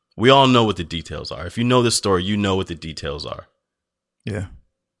 We all know what the details are. If you know this story, you know what the details are. Yeah.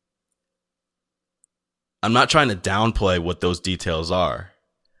 I'm not trying to downplay what those details are.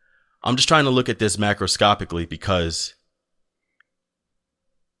 I'm just trying to look at this macroscopically, because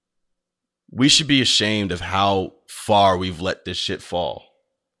we should be ashamed of how far we've let this shit fall.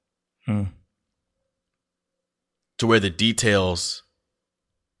 To where the details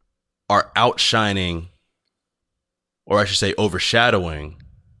are outshining, or I should say overshadowing,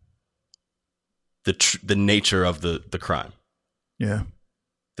 the nature of the crime. Yeah.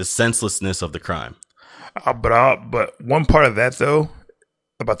 The senselessness of the crime. But one part of that, though,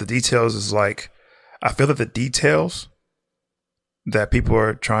 about the details is like, I feel that the details that people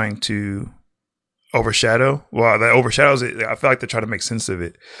are trying to overshadow, well, that overshadows it. I feel like they're trying to make sense of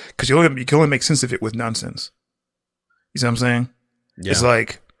it, because you can only make sense of it with nonsense. You see what I'm saying? Yeah. It's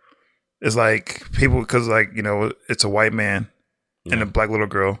like people, because like, you know, it's a white man and a black little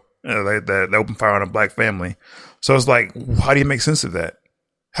girl that open fire on a black family. So it's like, how do you make sense of that?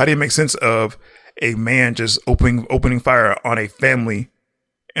 How do you make sense of a man just opening fire on a family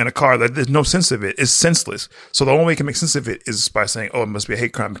in a car? That there's no sense of it. It's senseless. So the only way you can make sense of it is by saying, oh, it must be a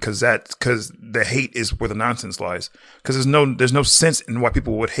hate crime, because the hate is where the nonsense lies. Because there's no sense in why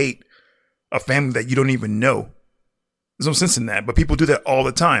people would hate a family that you don't even know. There's no sense in that, but people do that all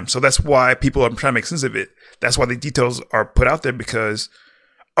the time. So that's why people are trying to make sense of it. That's why the details are put out there, because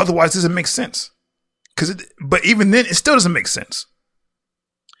otherwise it doesn't make sense. But even then, it still doesn't make sense.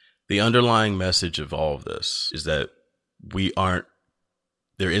 The underlying message of all of this is that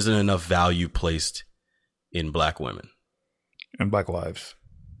there isn't enough value placed in black women. And black lives.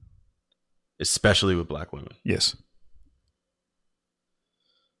 Especially with black women. Yes.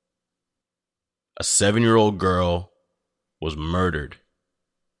 A 7-year-old girl was murdered,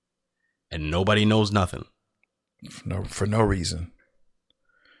 and nobody knows nothing. For no reason.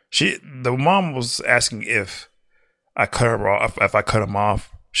 The mom was asking if I cut her off. If I cut him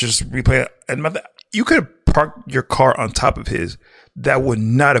off, she just replay it. And you could have parked your car on top of his. That would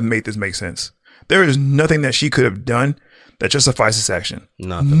not have made this make sense. There is nothing that she could have done that justifies this action.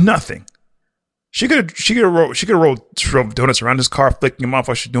 Nothing. She could have rolled donuts around his car, flicking him off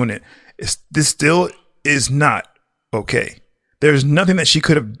while she's doing it. This still is not okay. There's nothing that she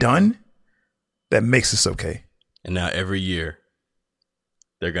could have done that makes this okay. And now every year,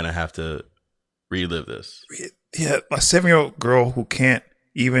 they're going to have to relive this. Yeah, a 7-year-old girl who can't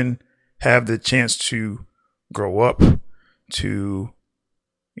even have the chance to grow up, to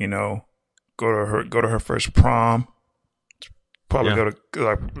You know, go to her first prom. Probably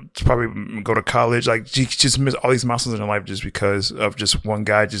go to college. Like she just missed all these milestones in her life just because of just one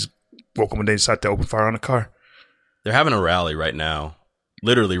guy just woke up one day and decided to open fire on a car. They're having a rally right now,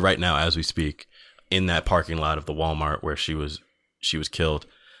 literally right now as we speak, in that parking lot of the Walmart where she was killed.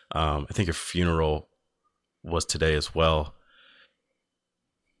 I think her funeral was today as well.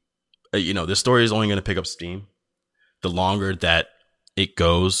 This story is only going to pick up steam. The longer that it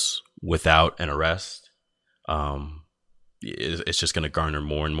goes without an arrest, it's just going to garner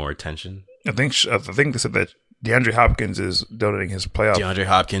more and more attention. I think they said that DeAndre Hopkins is donating his playoff. DeAndre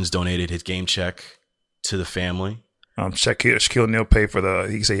Hopkins donated his game check to the family. Shaquille O'Neal paid for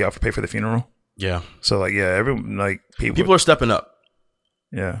he said he offered to pay for the funeral. Yeah. So everyone people are stepping up.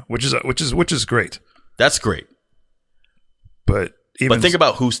 Yeah, which is great. That's great. But think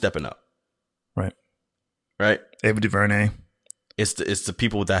about who's stepping up. Right. Ava DuVernay. It's the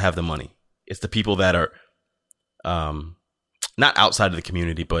people that have the money. It's the people that are not outside of the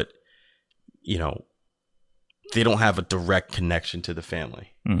community, but they don't have a direct connection to the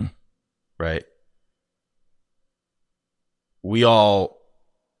family. Mm. Right. We all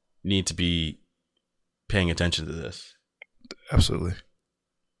need to be paying attention to this. Absolutely.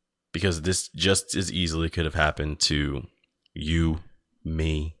 Because this just as easily could have happened to you,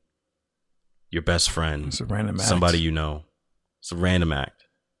 me, your best friend, it's a random act. Somebody you know. It's a random act.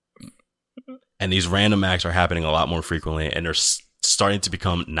 And these random acts are happening a lot more frequently, and they're starting to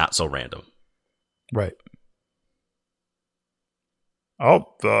become not so random. Right.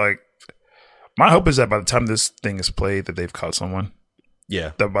 My hope is that by the time this thing is played, that they've caught someone.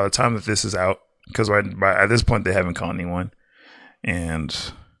 Yeah. That by the time that this is out, because at this point they haven't caught anyone, and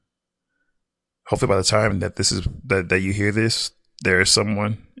hopefully by the time that this is that you hear this, there is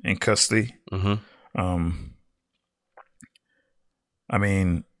someone in custody. Mm-hmm. I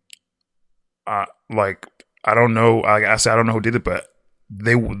mean, I don't know. Like I said, I don't know who did it, but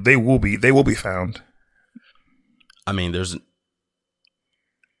they will be found. I mean, there's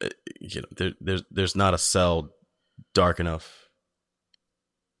not a cell dark enough,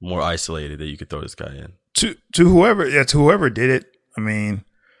 more isolated that you could throw this guy in. To whoever did it. I mean,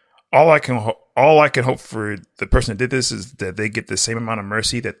 all I can hope for the person that did this is that they get the same amount of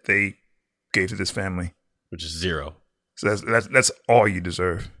mercy that they gave to this family, which is 0. So that's all you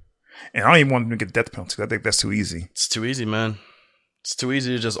deserve. And I don't even want them to get the death penalty. I think that's too easy. It's too easy, man. It's too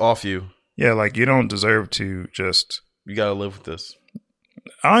easy to just off you. Yeah, like you don't deserve to just. You gotta live with this.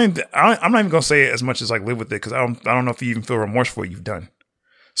 I'm not even gonna say it as much as like live with it, because I don't know if you even feel remorse for what you've done.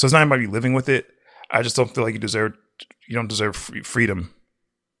 So it's not about you living with it. I just don't feel like you don't deserve freedom.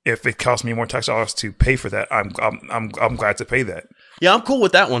 If it costs me more tax dollars to pay for that, I'm glad to pay that. Yeah, I'm cool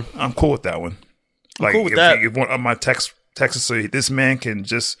with that one. I'm cool with that one. Like cool with if you want my Texas, so this man can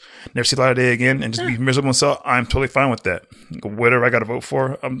just never see the light of day again and just be miserable himself, I'm totally fine with that. Whatever I got to vote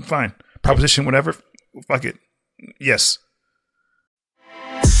for, I'm fine. Proposition, whatever, fuck it. Yes.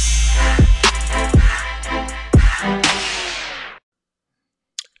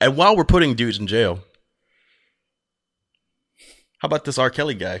 And while we're putting dudes in jail, how about this R.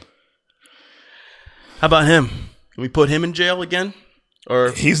 Kelly guy? How about him? Can we put him in jail again?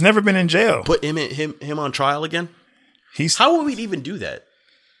 Or he's never been in jail. Put him on trial again? How would we even do that?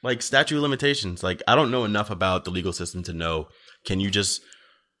 Like statute of limitations. Like I don't know enough about the legal system to know. Can you just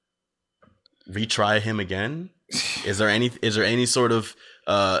retry him again? Is there any sort of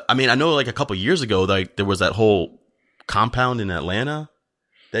I mean, I know like a couple years ago, like there was that whole compound in Atlanta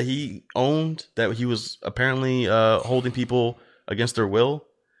that he owned that he was apparently holding people against their will.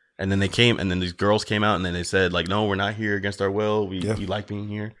 And then these girls came out and then they said like, no, we're not here against our will. We like being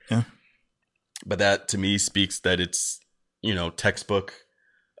here. Yeah. But that to me speaks that it's, textbook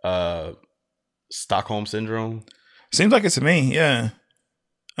Stockholm syndrome. Seems like it to me. Yeah.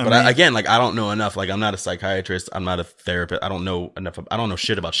 I don't know enough. Like I'm not a psychiatrist. I'm not a therapist. I don't know enough. I don't know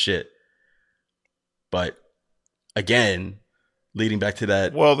shit about shit. But again, leading back to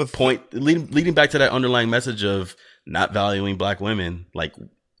that leading back to that underlying message of not valuing black women, like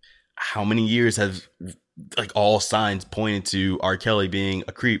how many years have like all signs pointed to R. Kelly being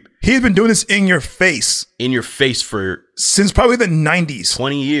a creep? He's been doing this in your face for since probably the 90s,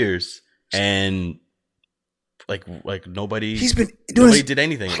 20 years, and like nobody did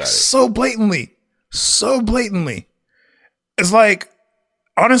anything about it. So blatantly. It's like,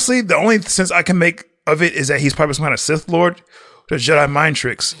 honestly, the only sense I can make of it is that he's probably some kind of Sith Lord to Jedi mind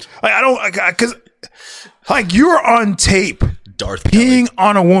tricks. Like because like you're on tape, Darth peeing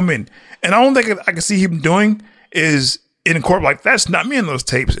on a woman, and I don't think I can see him doing is in court like that's not me in those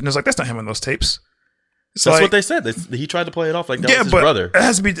tapes, and it's like that's not him in those tapes. That's what they said. He tried to play it off like that was his brother. It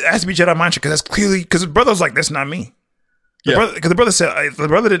has to be Jedi mind trick because that's clearly because his brother was like, "That's not me." Because the brother said the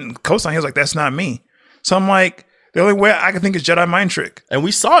brother didn't co-sign. He was like, "That's not me." So I'm like, the only way I can think is Jedi mind trick. And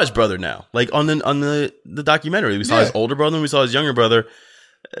we saw his brother now, like on the documentary. We saw his older brother and we saw his younger brother.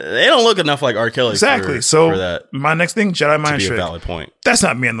 They don't look enough like R. Kelly. Exactly. For that, my next thing, Jedi mind trick. To be a valid point. That's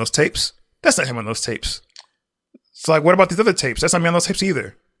not me on those tapes. That's not him on those tapes. It's like, what about these other tapes? That's not me on those tapes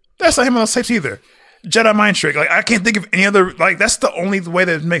either. That's not him on those tapes either. Jedi mind trick. Like, I can't think of any other. Like, that's the only way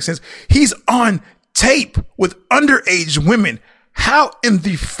that it makes sense. He's on tape with underage women. How in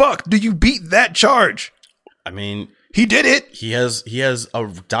the fuck do you beat that charge? I mean, he did it. He has a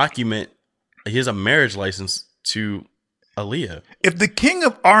document. He has a marriage license to Aaliyah. If the king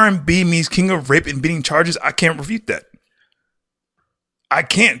of R&B means king of rape and beating charges, I can't refute that. I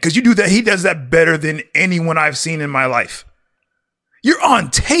can't, because you do that. He does that better than anyone I've seen in my life. You're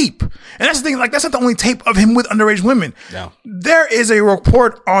on tape. And that's the thing, like, that's not the only tape of him with underage women. No. There is a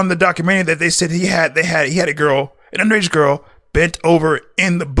report on the documentary that they said he had a girl, an underage girl, bent over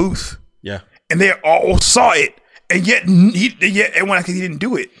in the booth. Yeah. And they all saw it. And yet he didn't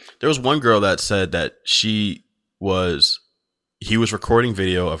do it. There was one girl that said that he was recording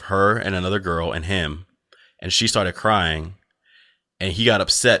video of her and another girl and him, and she started crying. And he got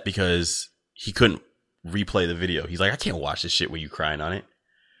upset because he couldn't replay the video. He's like, I can't watch this shit with you crying on it.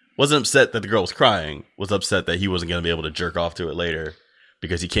 Wasn't upset that the girl was crying. Was upset that he wasn't going to be able to jerk off to it later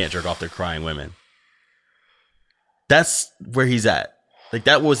because he can't jerk off to crying women. That's where he's at. Like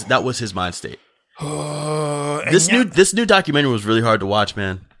that was his mind state. This new documentary was really hard to watch,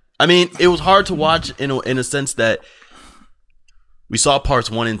 man. I mean, it was hard to watch in a sense that we saw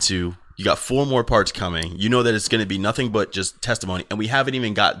parts 1 and 2. You got 4 more parts coming. You know that it's going to be nothing but just testimony. And we haven't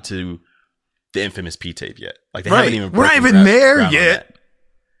even gotten to the infamous P tape yet. Like, they haven't even. We're not even there yet.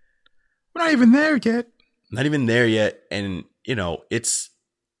 We're not even there yet. Not even there yet. And, you know, it's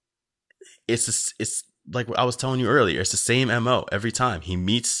like I was telling you earlier. It's the same MO every time. He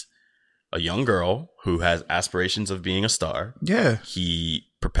meets a young girl who has aspirations of being a star. Yeah. He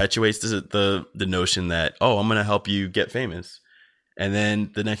perpetuates the notion that, oh, I'm going to help you get famous. And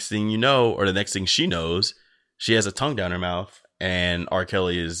then the next thing you know, or the next thing she knows, she has a tongue down her mouth and R.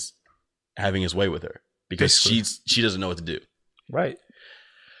 Kelly is having his way with her because she doesn't know what to do. Right.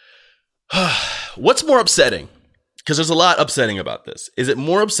 What's more upsetting? Because there's a lot upsetting about this. Is it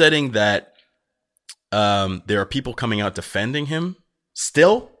more upsetting that there are people coming out defending him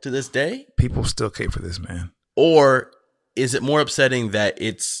still to this day? People still cape for this man. Or is it more upsetting that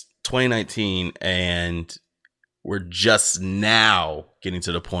it's 2019 and we're just now getting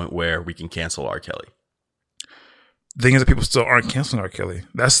to the point where we can cancel R. Kelly? The thing is that people still aren't canceling R. Kelly.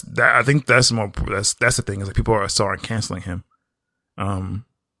 I think that's the thing, is that people still aren't canceling him.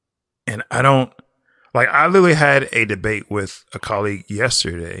 And I don't, like, I literally had a debate with a colleague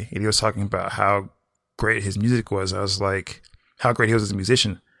yesterday, and he was talking about how great his music was. I was like, how great he was as a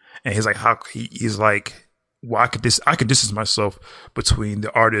musician. And he's like, he's like, well, I could distance myself between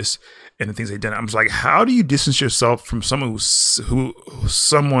the artist and the things they've done. I was like, how do you distance yourself from someone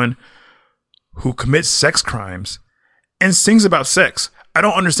who commits sex crimes and sings about sex? I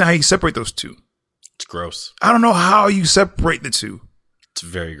don't understand how you separate those two. It's gross. I don't know how you separate the two. It's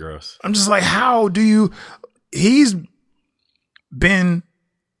very gross. I'm just like, how do you? He's been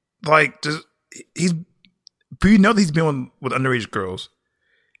like, you know, he's been with underage girls.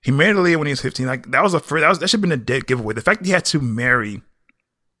 He married Aaliyah when he was 15. Like, that should have been a dead giveaway. The fact that he had to marry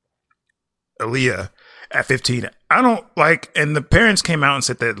Aaliyah at 15, I don't like. And the parents came out and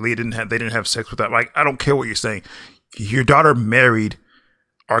said that Aaliyah didn't have sex with that. Like, I don't care what you're saying. Your daughter married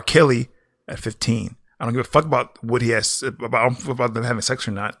R. Kelly at 15. I don't give a fuck about what he has about them having sex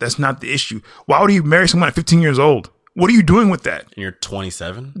or not. That's not the issue. Why would you marry someone at 15 years old? What are you doing with that? And you're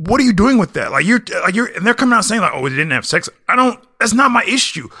 27. What are you doing with that? And they're coming out saying like, oh, they didn't have sex. That's not my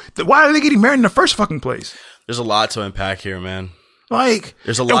issue. Why are they getting married in the first fucking place? There's a lot to unpack here, man. Like,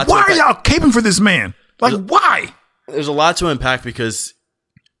 there's a lot. Why are y'all caping for this man? Like, why? There's a lot to unpack because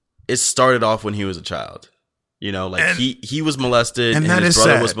it started off when he was a child. You know, like he was molested and his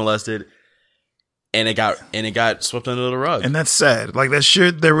brother was molested. And it got swept under the rug. And that's sad. Like, that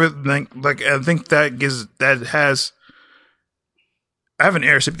shit, there was like I think I have an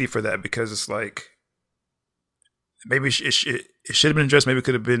air of sympathy for that, because it's like, maybe it should have been addressed. Maybe it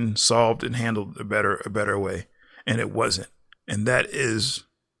could have been solved and handled a better way, and it wasn't. And that is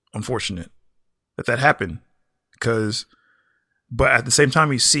unfortunate that happened. But at the same time,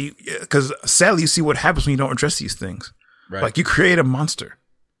 because sadly, you see what happens when you don't address these things. Right. Like, you create a monster.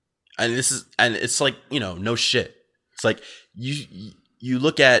 And it's like, you know, no shit. It's like you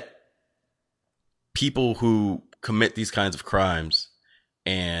look at people who commit these kinds of crimes,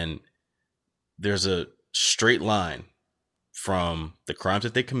 and there's a straight line from the crimes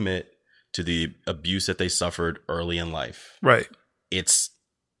that they commit to the abuse that they suffered early in life. Right. It's,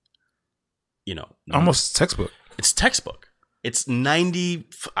 almost textbook. It's textbook. It's 90.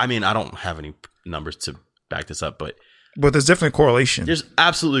 I mean, I don't have any numbers to back this up, but there's definitely correlation. There's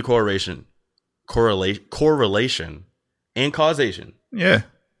absolutely correlation and causation. Yeah.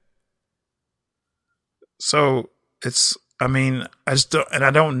 So it's, I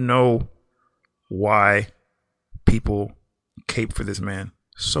don't know why people cape for this man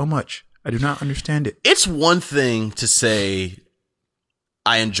so much. I do not understand it. It's one thing to say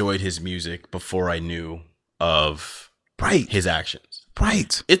I enjoyed his music before I knew of his actions.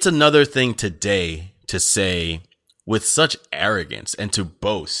 Right. It's another thing today to say with such arrogance and to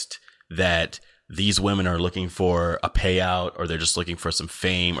boast that these women are looking for a payout or they're just looking for some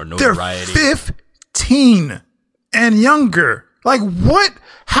fame or notoriety. They're 15 and younger. Like, what?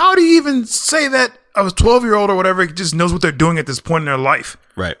 How do you even say that a 12-year-old or whatever just knows what they're doing at this point in their life?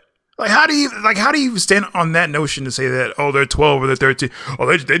 Right. Like, how do you stand on that notion to say that, oh, they're 12 or they're 13?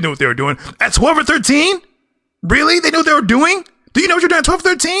 Oh, they knew what they were doing. At 12 or 13? Really? They knew what they were doing? Do you know what you're doing at 12 or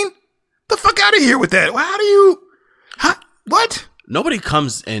 13? The fuck out of here with that. What? Nobody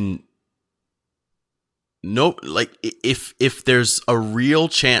comes and if there's a real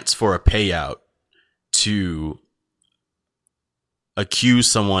chance for a payout to accuse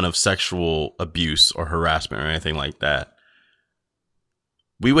someone of sexual abuse or harassment or anything like that,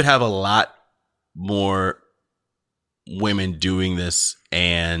 we would have a lot more women doing this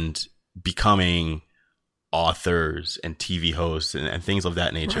and becoming authors and TV hosts and things of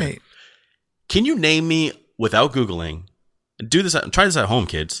that nature. Right. Can you name me, without Googling, try this at home,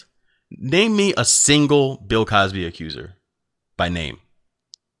 kids. Name me a single Bill Cosby accuser by name.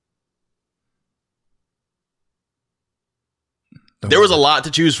 There was a lot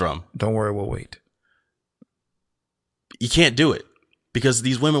to choose from. Don't worry, we'll wait. You can't do it because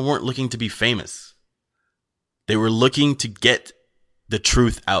these women weren't looking to be famous. They were looking to get the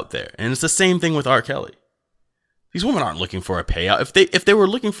truth out there. And it's the same thing with R. Kelly. These women aren't looking for a payout. If they were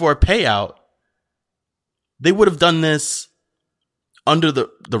looking for a payout, they would have done this under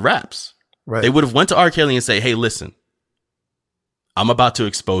the wraps. Right. They would have went to R. Kelly and say, hey, listen, I'm about to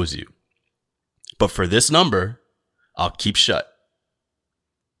expose you. But for this number, I'll keep shut.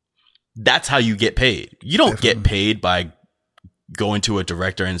 That's how you get paid. You don't get paid by going to a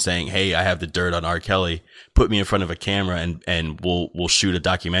director and saying, hey, I have the dirt on R. Kelly. Put me in front of a camera and we'll shoot a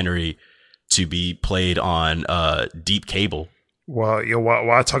documentary to be played on deep cable. Well,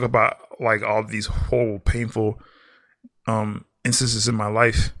 while I talk about like all these whole painful instances in my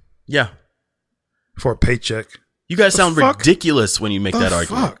life. Yeah. For a paycheck. You guys sound ridiculous when you make that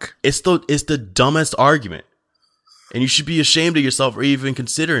argument. It's the dumbest argument. And you should be ashamed of yourself for even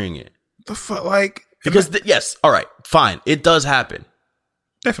considering it. The fuck, like, because yes, all right, fine, it does happen.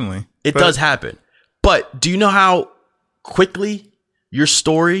 Definitely, it does happen. But do you know how quickly your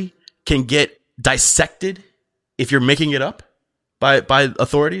story can get dissected if you're making it up by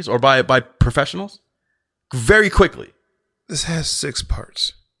authorities or by professionals? Very quickly. This has 6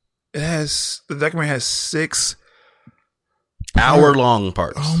 parts. The documentary has 6 hour-long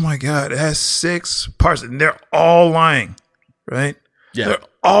parts. Oh my god, it has 6 parts, and they're all lying, right? Yeah. They're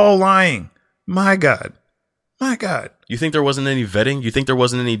all lying. My God. You think there wasn't any vetting? You think there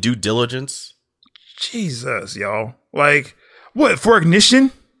wasn't any due diligence? Jesus, y'all. Like, what, for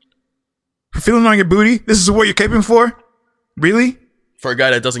ignition? For feeling on your booty? This is what you're caping for? Really? For a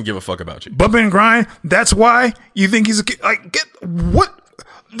guy that doesn't give a fuck about you. Bump and grind? That's why you think he's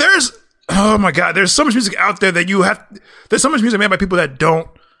oh my God, there's so much music out there that there's so much music made by people that don't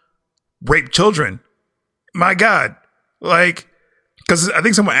rape children. My God. Like, because I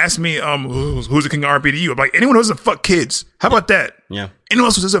think someone asked me, who's the king of R&B to you? I'm like, anyone who doesn't fuck kids. How about that? Yeah. Anyone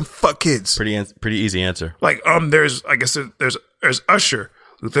else who doesn't fuck kids. Pretty easy answer. Like, there's Usher,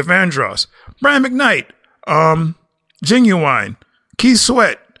 Luther Vandross, Brian McKnight, Genuine, Keith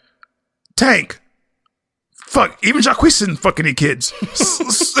Sweat, Tank. Fuck, even Jacquees didn't fuck any kids.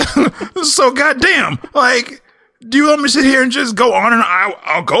 So goddamn. Like, do you want me to sit here and just go on and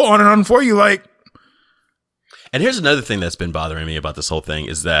I'll go on and on for you? Like, and here's another thing that's been bothering me about this whole thing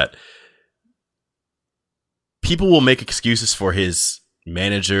is that people will make excuses for his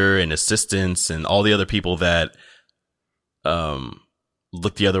manager and assistants and all the other people that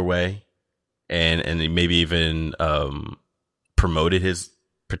look the other way and maybe even promoted his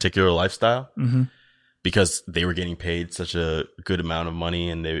particular lifestyle because they were getting paid such a good amount of money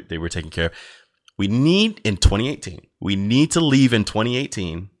and they were taken care of. We need to leave in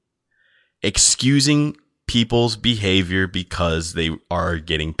 2018 excusing people's behavior because they are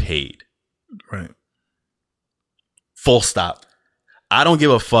getting paid. Right. Full stop. I don't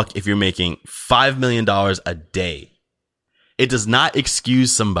give a fuck if you're making $5 million a day. It does not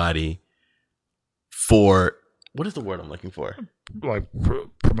excuse somebody for, what is the word I'm looking for? Like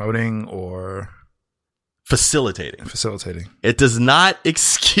promoting or facilitating. Facilitating. It does not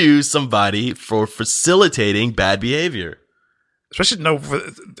excuse somebody for facilitating bad behavior. Especially, no, for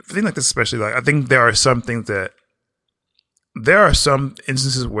things like this, especially, like, I think there are some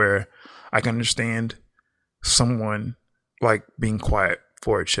instances where I can understand someone like being quiet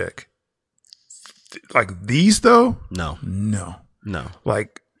for a check. Like these, though? No.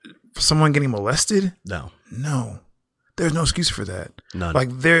 Like someone getting molested? No. There's no excuse for that. None. Like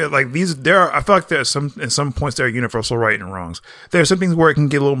there are. I feel like there are in some points there are universal right and wrongs. There are some things where it can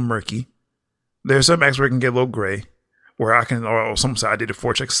get a little murky. There are some acts where it can get a little gray, where I can, or someone said I did it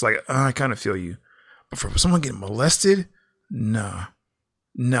for checks. It's like, I kind of feel you, but for someone getting molested, nah,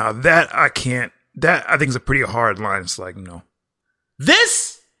 that I can't. That I think is a pretty hard line. It's like, no,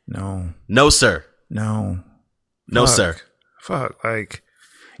 sir, no, sir, fuck, like.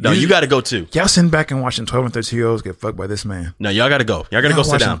 No, you got to go too. Y'all sitting back and watching 12 and 13-year-olds get fucked by this man. No, y'all got to go. Y'all got to go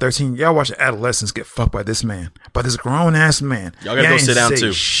sit down. Y'all watching adolescents get fucked by this man, by this grown ass man. Y'all got to go sit down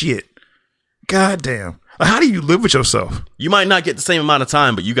too. Shit, goddamn. Like, how do you live with yourself? You might not get the same amount of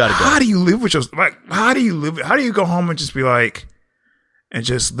time, but you got to go. How do you live with yourself? Like, how do you live? How do you go home and just be like, and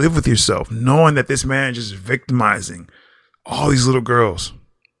just live with yourself, knowing that this man is just victimizing all these little girls?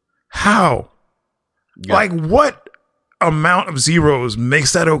 How? Yeah. Like, what amount of zeros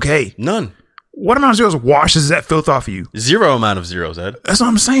makes that okay? None. What amount of zeros washes that filth off of you? Zero amount of zeros, Ed. That's what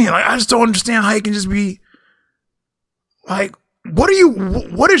I'm saying. Like, I just don't understand how you can just be like, what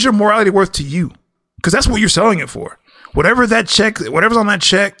is your morality worth to you? Because that's what you're selling it for. Whatever's on that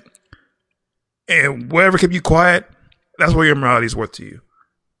check, and whatever kept you quiet, that's what your morality is worth to you.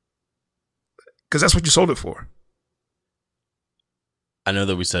 Because that's what you sold it for. I know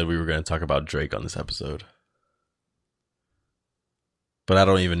that we said we were going to talk about Drake on this episode, but I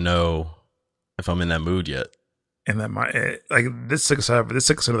don't even know if I'm in that mood yet. And that this took us out of the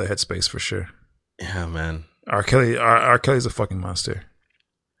headspace for sure. Yeah, man. R. Kelly's a fucking monster.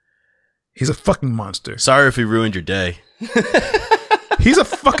 He's a fucking monster. Sorry if he ruined your day. He's a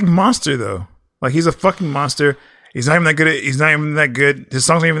fucking monster, though. Like, he's a fucking monster. He's not even that good. His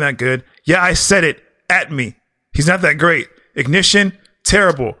song's not even that good. Yeah, I said it. At me. He's not that great. Ignition,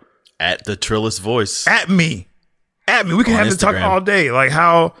 terrible. At the Trillis voice. At me. We can have this talk all day. Like,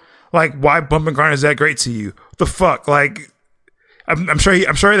 why Bump and Grind is that great to you? What the fuck? Like, I'm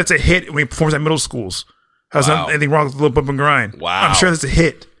sure that's a hit when he performs at middle schools. Has anything wrong with Little Bump and Grind? Wow. I'm sure that's a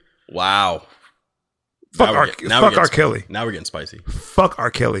hit. Wow. Fuck R. Kelly. Now we're getting spicy. Fuck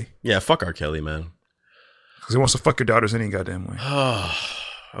R. Kelly. Yeah, fuck R. Kelly, man. Because he wants to fuck your daughters any goddamn way.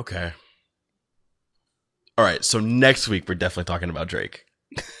 Okay. All right, so next week we're definitely talking about Drake.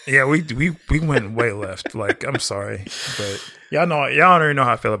 Yeah, we went way left. Like, I'm sorry, but y'all already know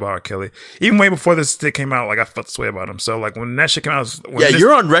how I feel about R. Kelly. Even way before this shit came out, like, I felt this way about him. So, like, when that shit came out,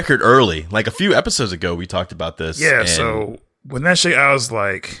 you're on record early. Like, a few episodes ago, we talked about this. Yeah, so when that shit, I was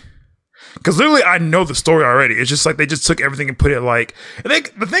like, because literally, I know the story already. It's just like they just took everything and put it like, and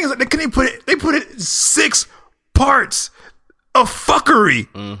the thing is, like, they couldn't even put it. They put it in 6 parts of fuckery.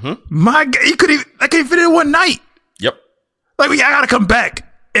 Mm-hmm. My God, I can't fit it in one night. Yep. Like, I gotta come back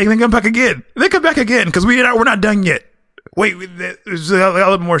and then come back again. They come back again because we're not done yet. Wait, there's a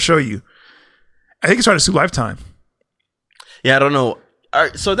little more to show you. I think it's trying to sue Lifetime. Yeah, I don't know. All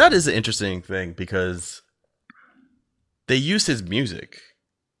right, so that is an interesting thing because they use his music,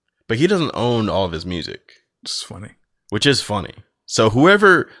 but he doesn't own all of his music. It's funny. Which is funny. So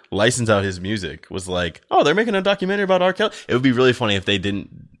whoever licensed out his music was like, oh, they're making a documentary about R. Kelly. It would be really funny if they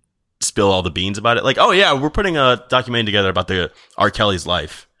didn't spill all the beans about it. Like, oh yeah, we're putting a documentary together about the R. Kelly's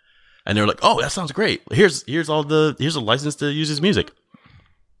life. And they're like, oh, that sounds great. Here's a license to use his music.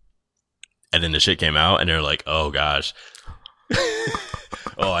 And then the shit came out and they're like, oh gosh.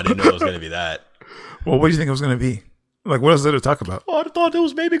 Oh, I didn't know it was going to be that. Well, what do you think it was going to be? Like, what else is there to talk about? Oh, I thought it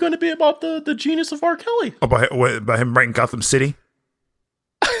was maybe going to be about the genius of R. Kelly. About him writing Gotham City?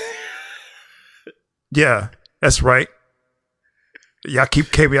 Yeah, that's right. Y'all keep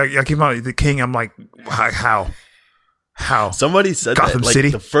out the king. I'm like, how? Somebody said Gotham that, like, City?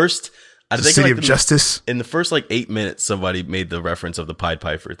 the first, I think, City like, of Justice. In the first 8 minutes, somebody made the reference of the Pied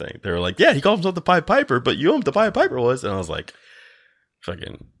Piper thing. They were like, yeah, he called himself the Pied Piper, but you know what the Pied Piper was? And I was like,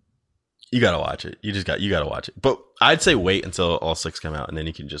 fucking, you gotta watch it. You gotta watch it. But I'd say wait until all 6 come out, and then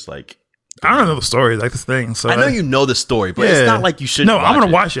you can just like I don't know the story, like this thing. So I know you know the story, but it's not like you should. No, I'm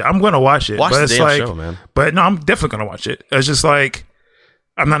gonna watch it. I'm gonna watch it. Watch but the it's damn show, man. But no, I'm definitely gonna watch it. It's just like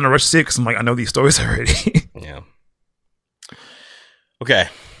I'm not in a rush to see it because I'm like I know these stories already. Yeah. Okay,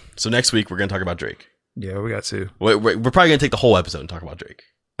 so next week we're gonna talk about Drake. Yeah, we got to. We're probably gonna take the whole episode and talk about Drake.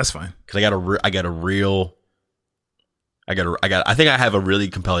 That's fine. Because I think I have a really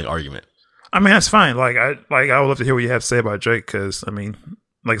compelling argument. I mean, that's fine. I would love to hear what you have to say about Drake because I mean,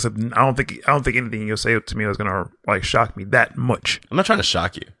 like I said, I don't think anything you'll say to me is gonna like shock me that much. I'm not trying to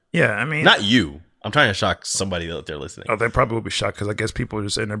shock you. Yeah, I mean, not you. I'm trying to shock somebody out there listening. Oh, they probably will be shocked because I guess people are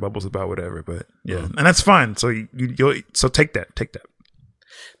just in their bubbles about whatever. But yeah, and that's fine. So you'll take that. Take that.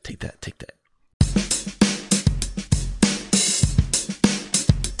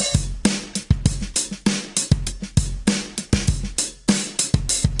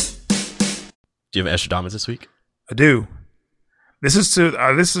 Do you have Estradamus this week? I do. This is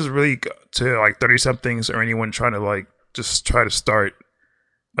really to like 30 somethings or anyone trying to like just try to start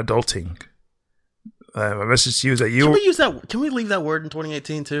adulting. My message to you is that you can we use that? Can we leave that word in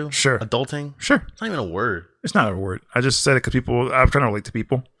 2018 too? Sure. Adulting. Sure. It's not even a word. It's not a word. I just said it because I'm trying to relate to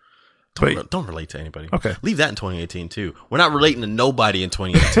people. Don't relate to anybody. Okay. Leave that in 2018 too. We're not relating to nobody in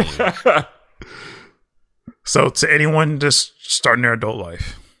 2018. So to anyone just starting their adult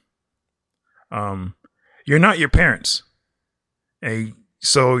life, you're not your parents. And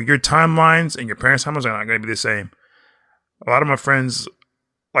so your timelines and your parents' timelines are not going to be the same. A lot of my friends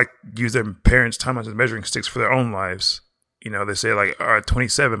like use their parents' timelines as measuring sticks for their own lives. You know, they say like, at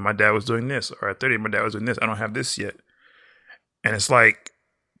 27, my dad was doing this, or at 30, my dad was doing this. I don't have this yet. And it's like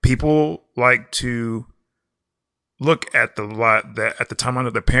people like to look at the timeline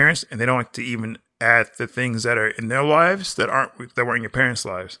of their parents, and they don't like to even add the things that are in their lives that weren't in your parents'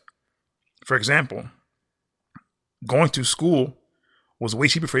 lives. For example, going to school was way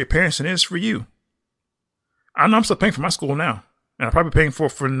cheaper for your parents than it is for you. I know I'm still paying for my school now, and I'm probably paying for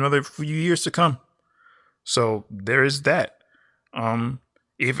another few years to come. So there is that.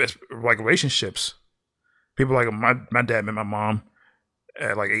 If it's like relationships, people like my dad met my mom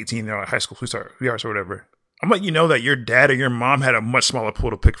at like 18, they're at high school, sweethearts or whatever. I'm letting you know that your dad or your mom had a much smaller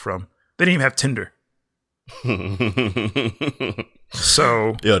pool to pick from. They didn't even have Tinder.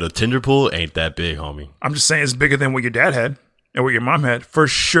 So the Tinder pool ain't that big, homie. I'm just saying it's bigger than what your dad had and what your mom had, for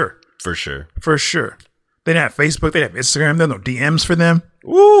sure. For sure. They didn't have Facebook, they didn't have Instagram, there were no DMs for them.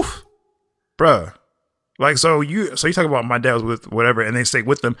 Woof. Bruh. Like, so you talk about my dad was with whatever and they stayed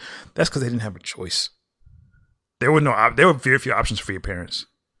with them. That's because they didn't have a choice. There were very few options for your parents.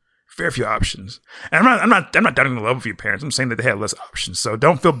 Very few options. And I'm not doubting the love of your parents. I'm saying that they had less options. So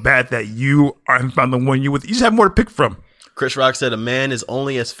don't feel bad that you aren't found the one you with. You just have more to pick from. Chris Rock said a man is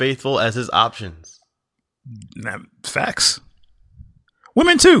only as faithful as his options. Facts.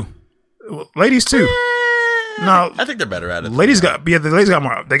 Women too. Ladies too. No, I think they're better at it. The ladies got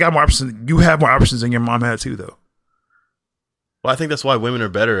more. They got more options. You have more options than your mom had too, though. Well, I think that's why women are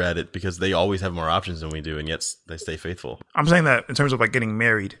better at it, because they always have more options than we do, and yet they stay faithful. I'm saying that in terms of like getting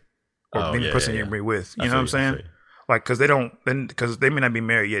married or being the person you're married with. You know what I'm saying? Like, because they may not be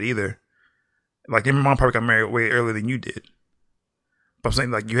married yet either. Like, your mom probably got married way earlier than you did. But I'm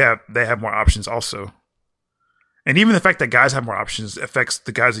saying like they have more options also. And even the fact that guys have more options affects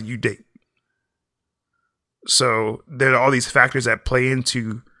the guys that you date. So there are all these factors that play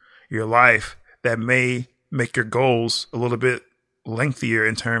into your life that may make your goals a little bit lengthier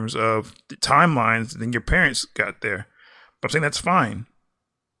in terms of the timelines than your parents got there. But I'm saying that's fine.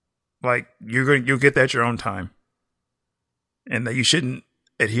 Like, you'll get that at your own time. And that you shouldn't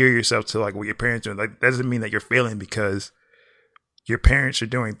adhere yourself to like what your parents are doing. Like, that doesn't mean that you're failing because your parents are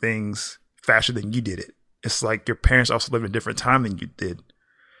doing things faster than you did it. It's like your parents also live in a different time than you did.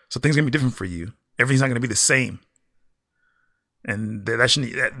 So things are going to be different for you. Everything's not going to be the same. And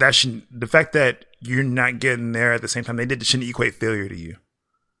the fact that you're not getting there at the same time they did shouldn't equate failure to you.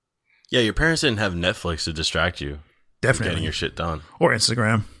 Yeah, your parents didn't have Netflix to distract you. Definitely. From getting your shit done. Or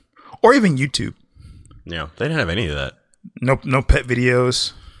Instagram. Or even YouTube. Yeah, they didn't have any of that. No pet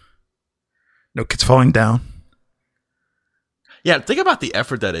videos. No kids falling down. Yeah, think about the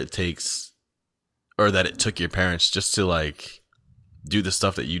effort that it takes, or that it took your parents just to like do the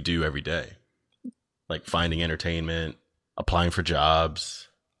stuff that you do every day. Like finding entertainment, applying for jobs.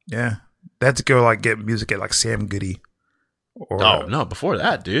 Yeah. They had to go like get music at like Sam Goody. Or, no, before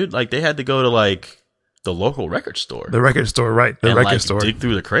that, dude. Like they had to go to like the local record store. The record store, right. The record store. Dig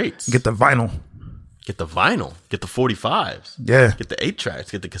through the crates. Get the vinyl. Get the 45s. Yeah. Get the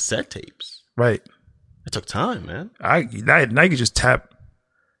 8-tracks. Get the cassette tapes. Right. It took time, man. Now you can just tap.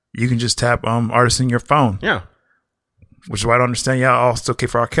 You can just tap artists in your phone. Yeah. Which is why I don't understand. Yeah, I'll still care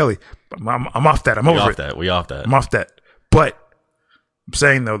for R. Kelly. I'm off that. I'm over it. We off that. I'm off that. But I'm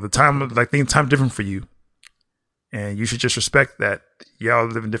saying though, time different for you, and you should just respect that y'all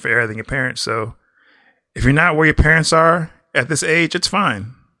live in different area than your parents. So if you're not where your parents are at this age, it's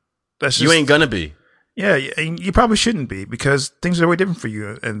fine. That's just, you ain't gonna be. Yeah, you probably shouldn't be because things are way different for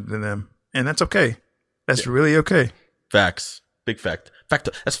you than them, and that's okay. That's really okay. Facts. Big fact.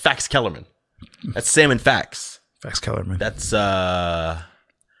 That's Fax Kellerman. That's Sam and Fax. Fax Kellerman. That's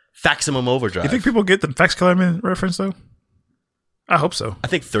Faximum Overdrive. You think people get the Fax Kellerman reference though? I hope so. I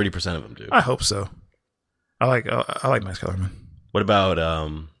think 30% of them do. I hope so. I like Max Kellerman. What about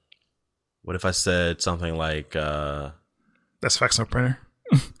what if I said something like that's Fax No Printer?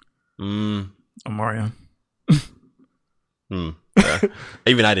 Omarion.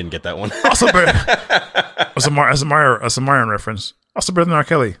 Even I didn't get that one. Also better. That's a Omarion reference. Also better than R.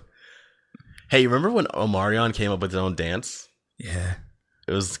 Kelly. Hey, remember when Omarion came up with his own dance? Yeah.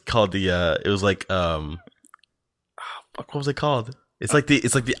 It was called it was like what was it called? It's like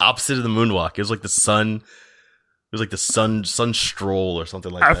the opposite of the moonwalk. It was like the sun. It was like the sun stroll or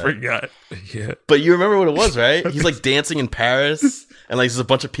something like that. I forgot. Yeah. But you remember what it was, right? He's like dancing in Paris and like there's a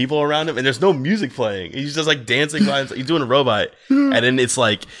bunch of people around him and there's no music playing. He's just like dancing by himself. He's doing a robot. And then it's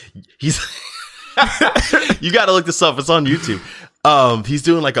like he's you got to look this up. It's on YouTube. He's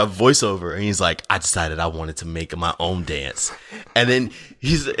doing like a voiceover and he's like, I decided I wanted to make my own dance. And then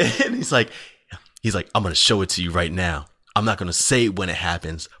he's like, I'm going to show it to you right now. I'm not going to say it when it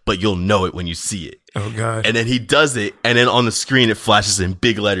happens, but you'll know it when you see it. Oh, God. And then he does it, and then on the screen, it flashes in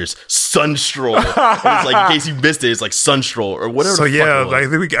big letters, Sunstroll. And it's like, in case you missed it, it's like Sunstroll or whatever so, the fuck yeah, it was. I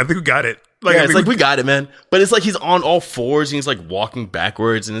think we got it. It's like, we got it, man. But it's like he's on all fours, and he's like walking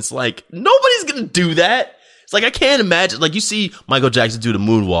backwards, and it's like, nobody's going to do that. It's like, I can't imagine. Like, you see Michael Jackson do the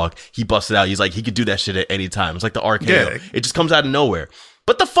moonwalk. He busted out. He could do that shit at any time. It's like the RKO. Yeah. It just comes out of nowhere.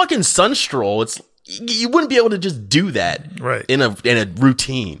 But the fucking Sunstroll, you wouldn't be able to just do that in a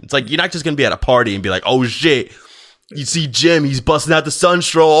routine. It's like you're not just gonna be at a party and be like, oh shit, you see Jim, he's busting out the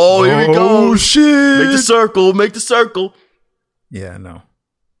Sunstroll. Oh, here we go. Oh shit. Make the circle. Yeah, no.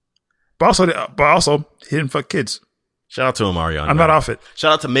 But also he didn't fuck kids. Shout out to Omarion. I'm not off it.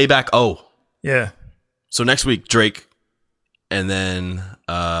 Shout out to Maybach O. Yeah. So next week, Drake, and then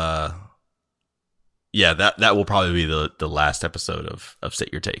that will probably be the last episode of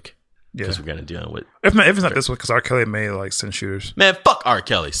State Your Take. Because we're gonna deal with if it's not this one, because R. Kelly may like send shooters. Man, fuck R.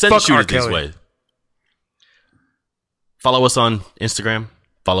 Kelly. Send shooters this way. Follow us on Instagram.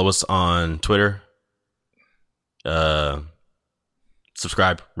 Follow us on Twitter.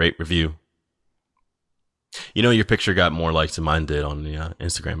 Subscribe, rate, review. You know your picture got more likes than mine did on the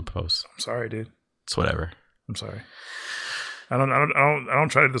Instagram post. I'm sorry, dude. It's whatever. I'm sorry. I don't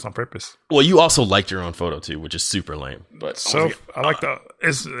try to do this on purpose. Well, you also liked your own photo too, which is super lame. But I like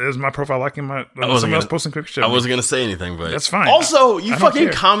is my profile liking my someone else posting pictures? I wasn't gonna say anything, but that's fine. Also, you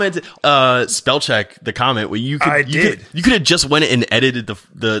fucking commented spell check the comment where you could you could have just went and edited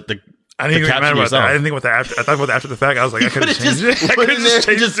the I didn't even remember about that. I didn't think about that after. I thought about that after the fact. I was like, I could have changed it. I could have just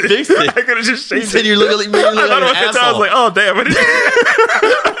changed it. I could have just changed it. You're literally I thought about that. I was like, oh damn.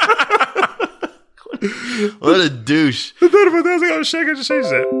 What a douche. I thought about that. I was like, oh shit, I just changed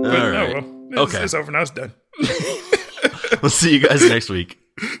that. But right. no, well, it's over now. It's done. We'll see you guys next week.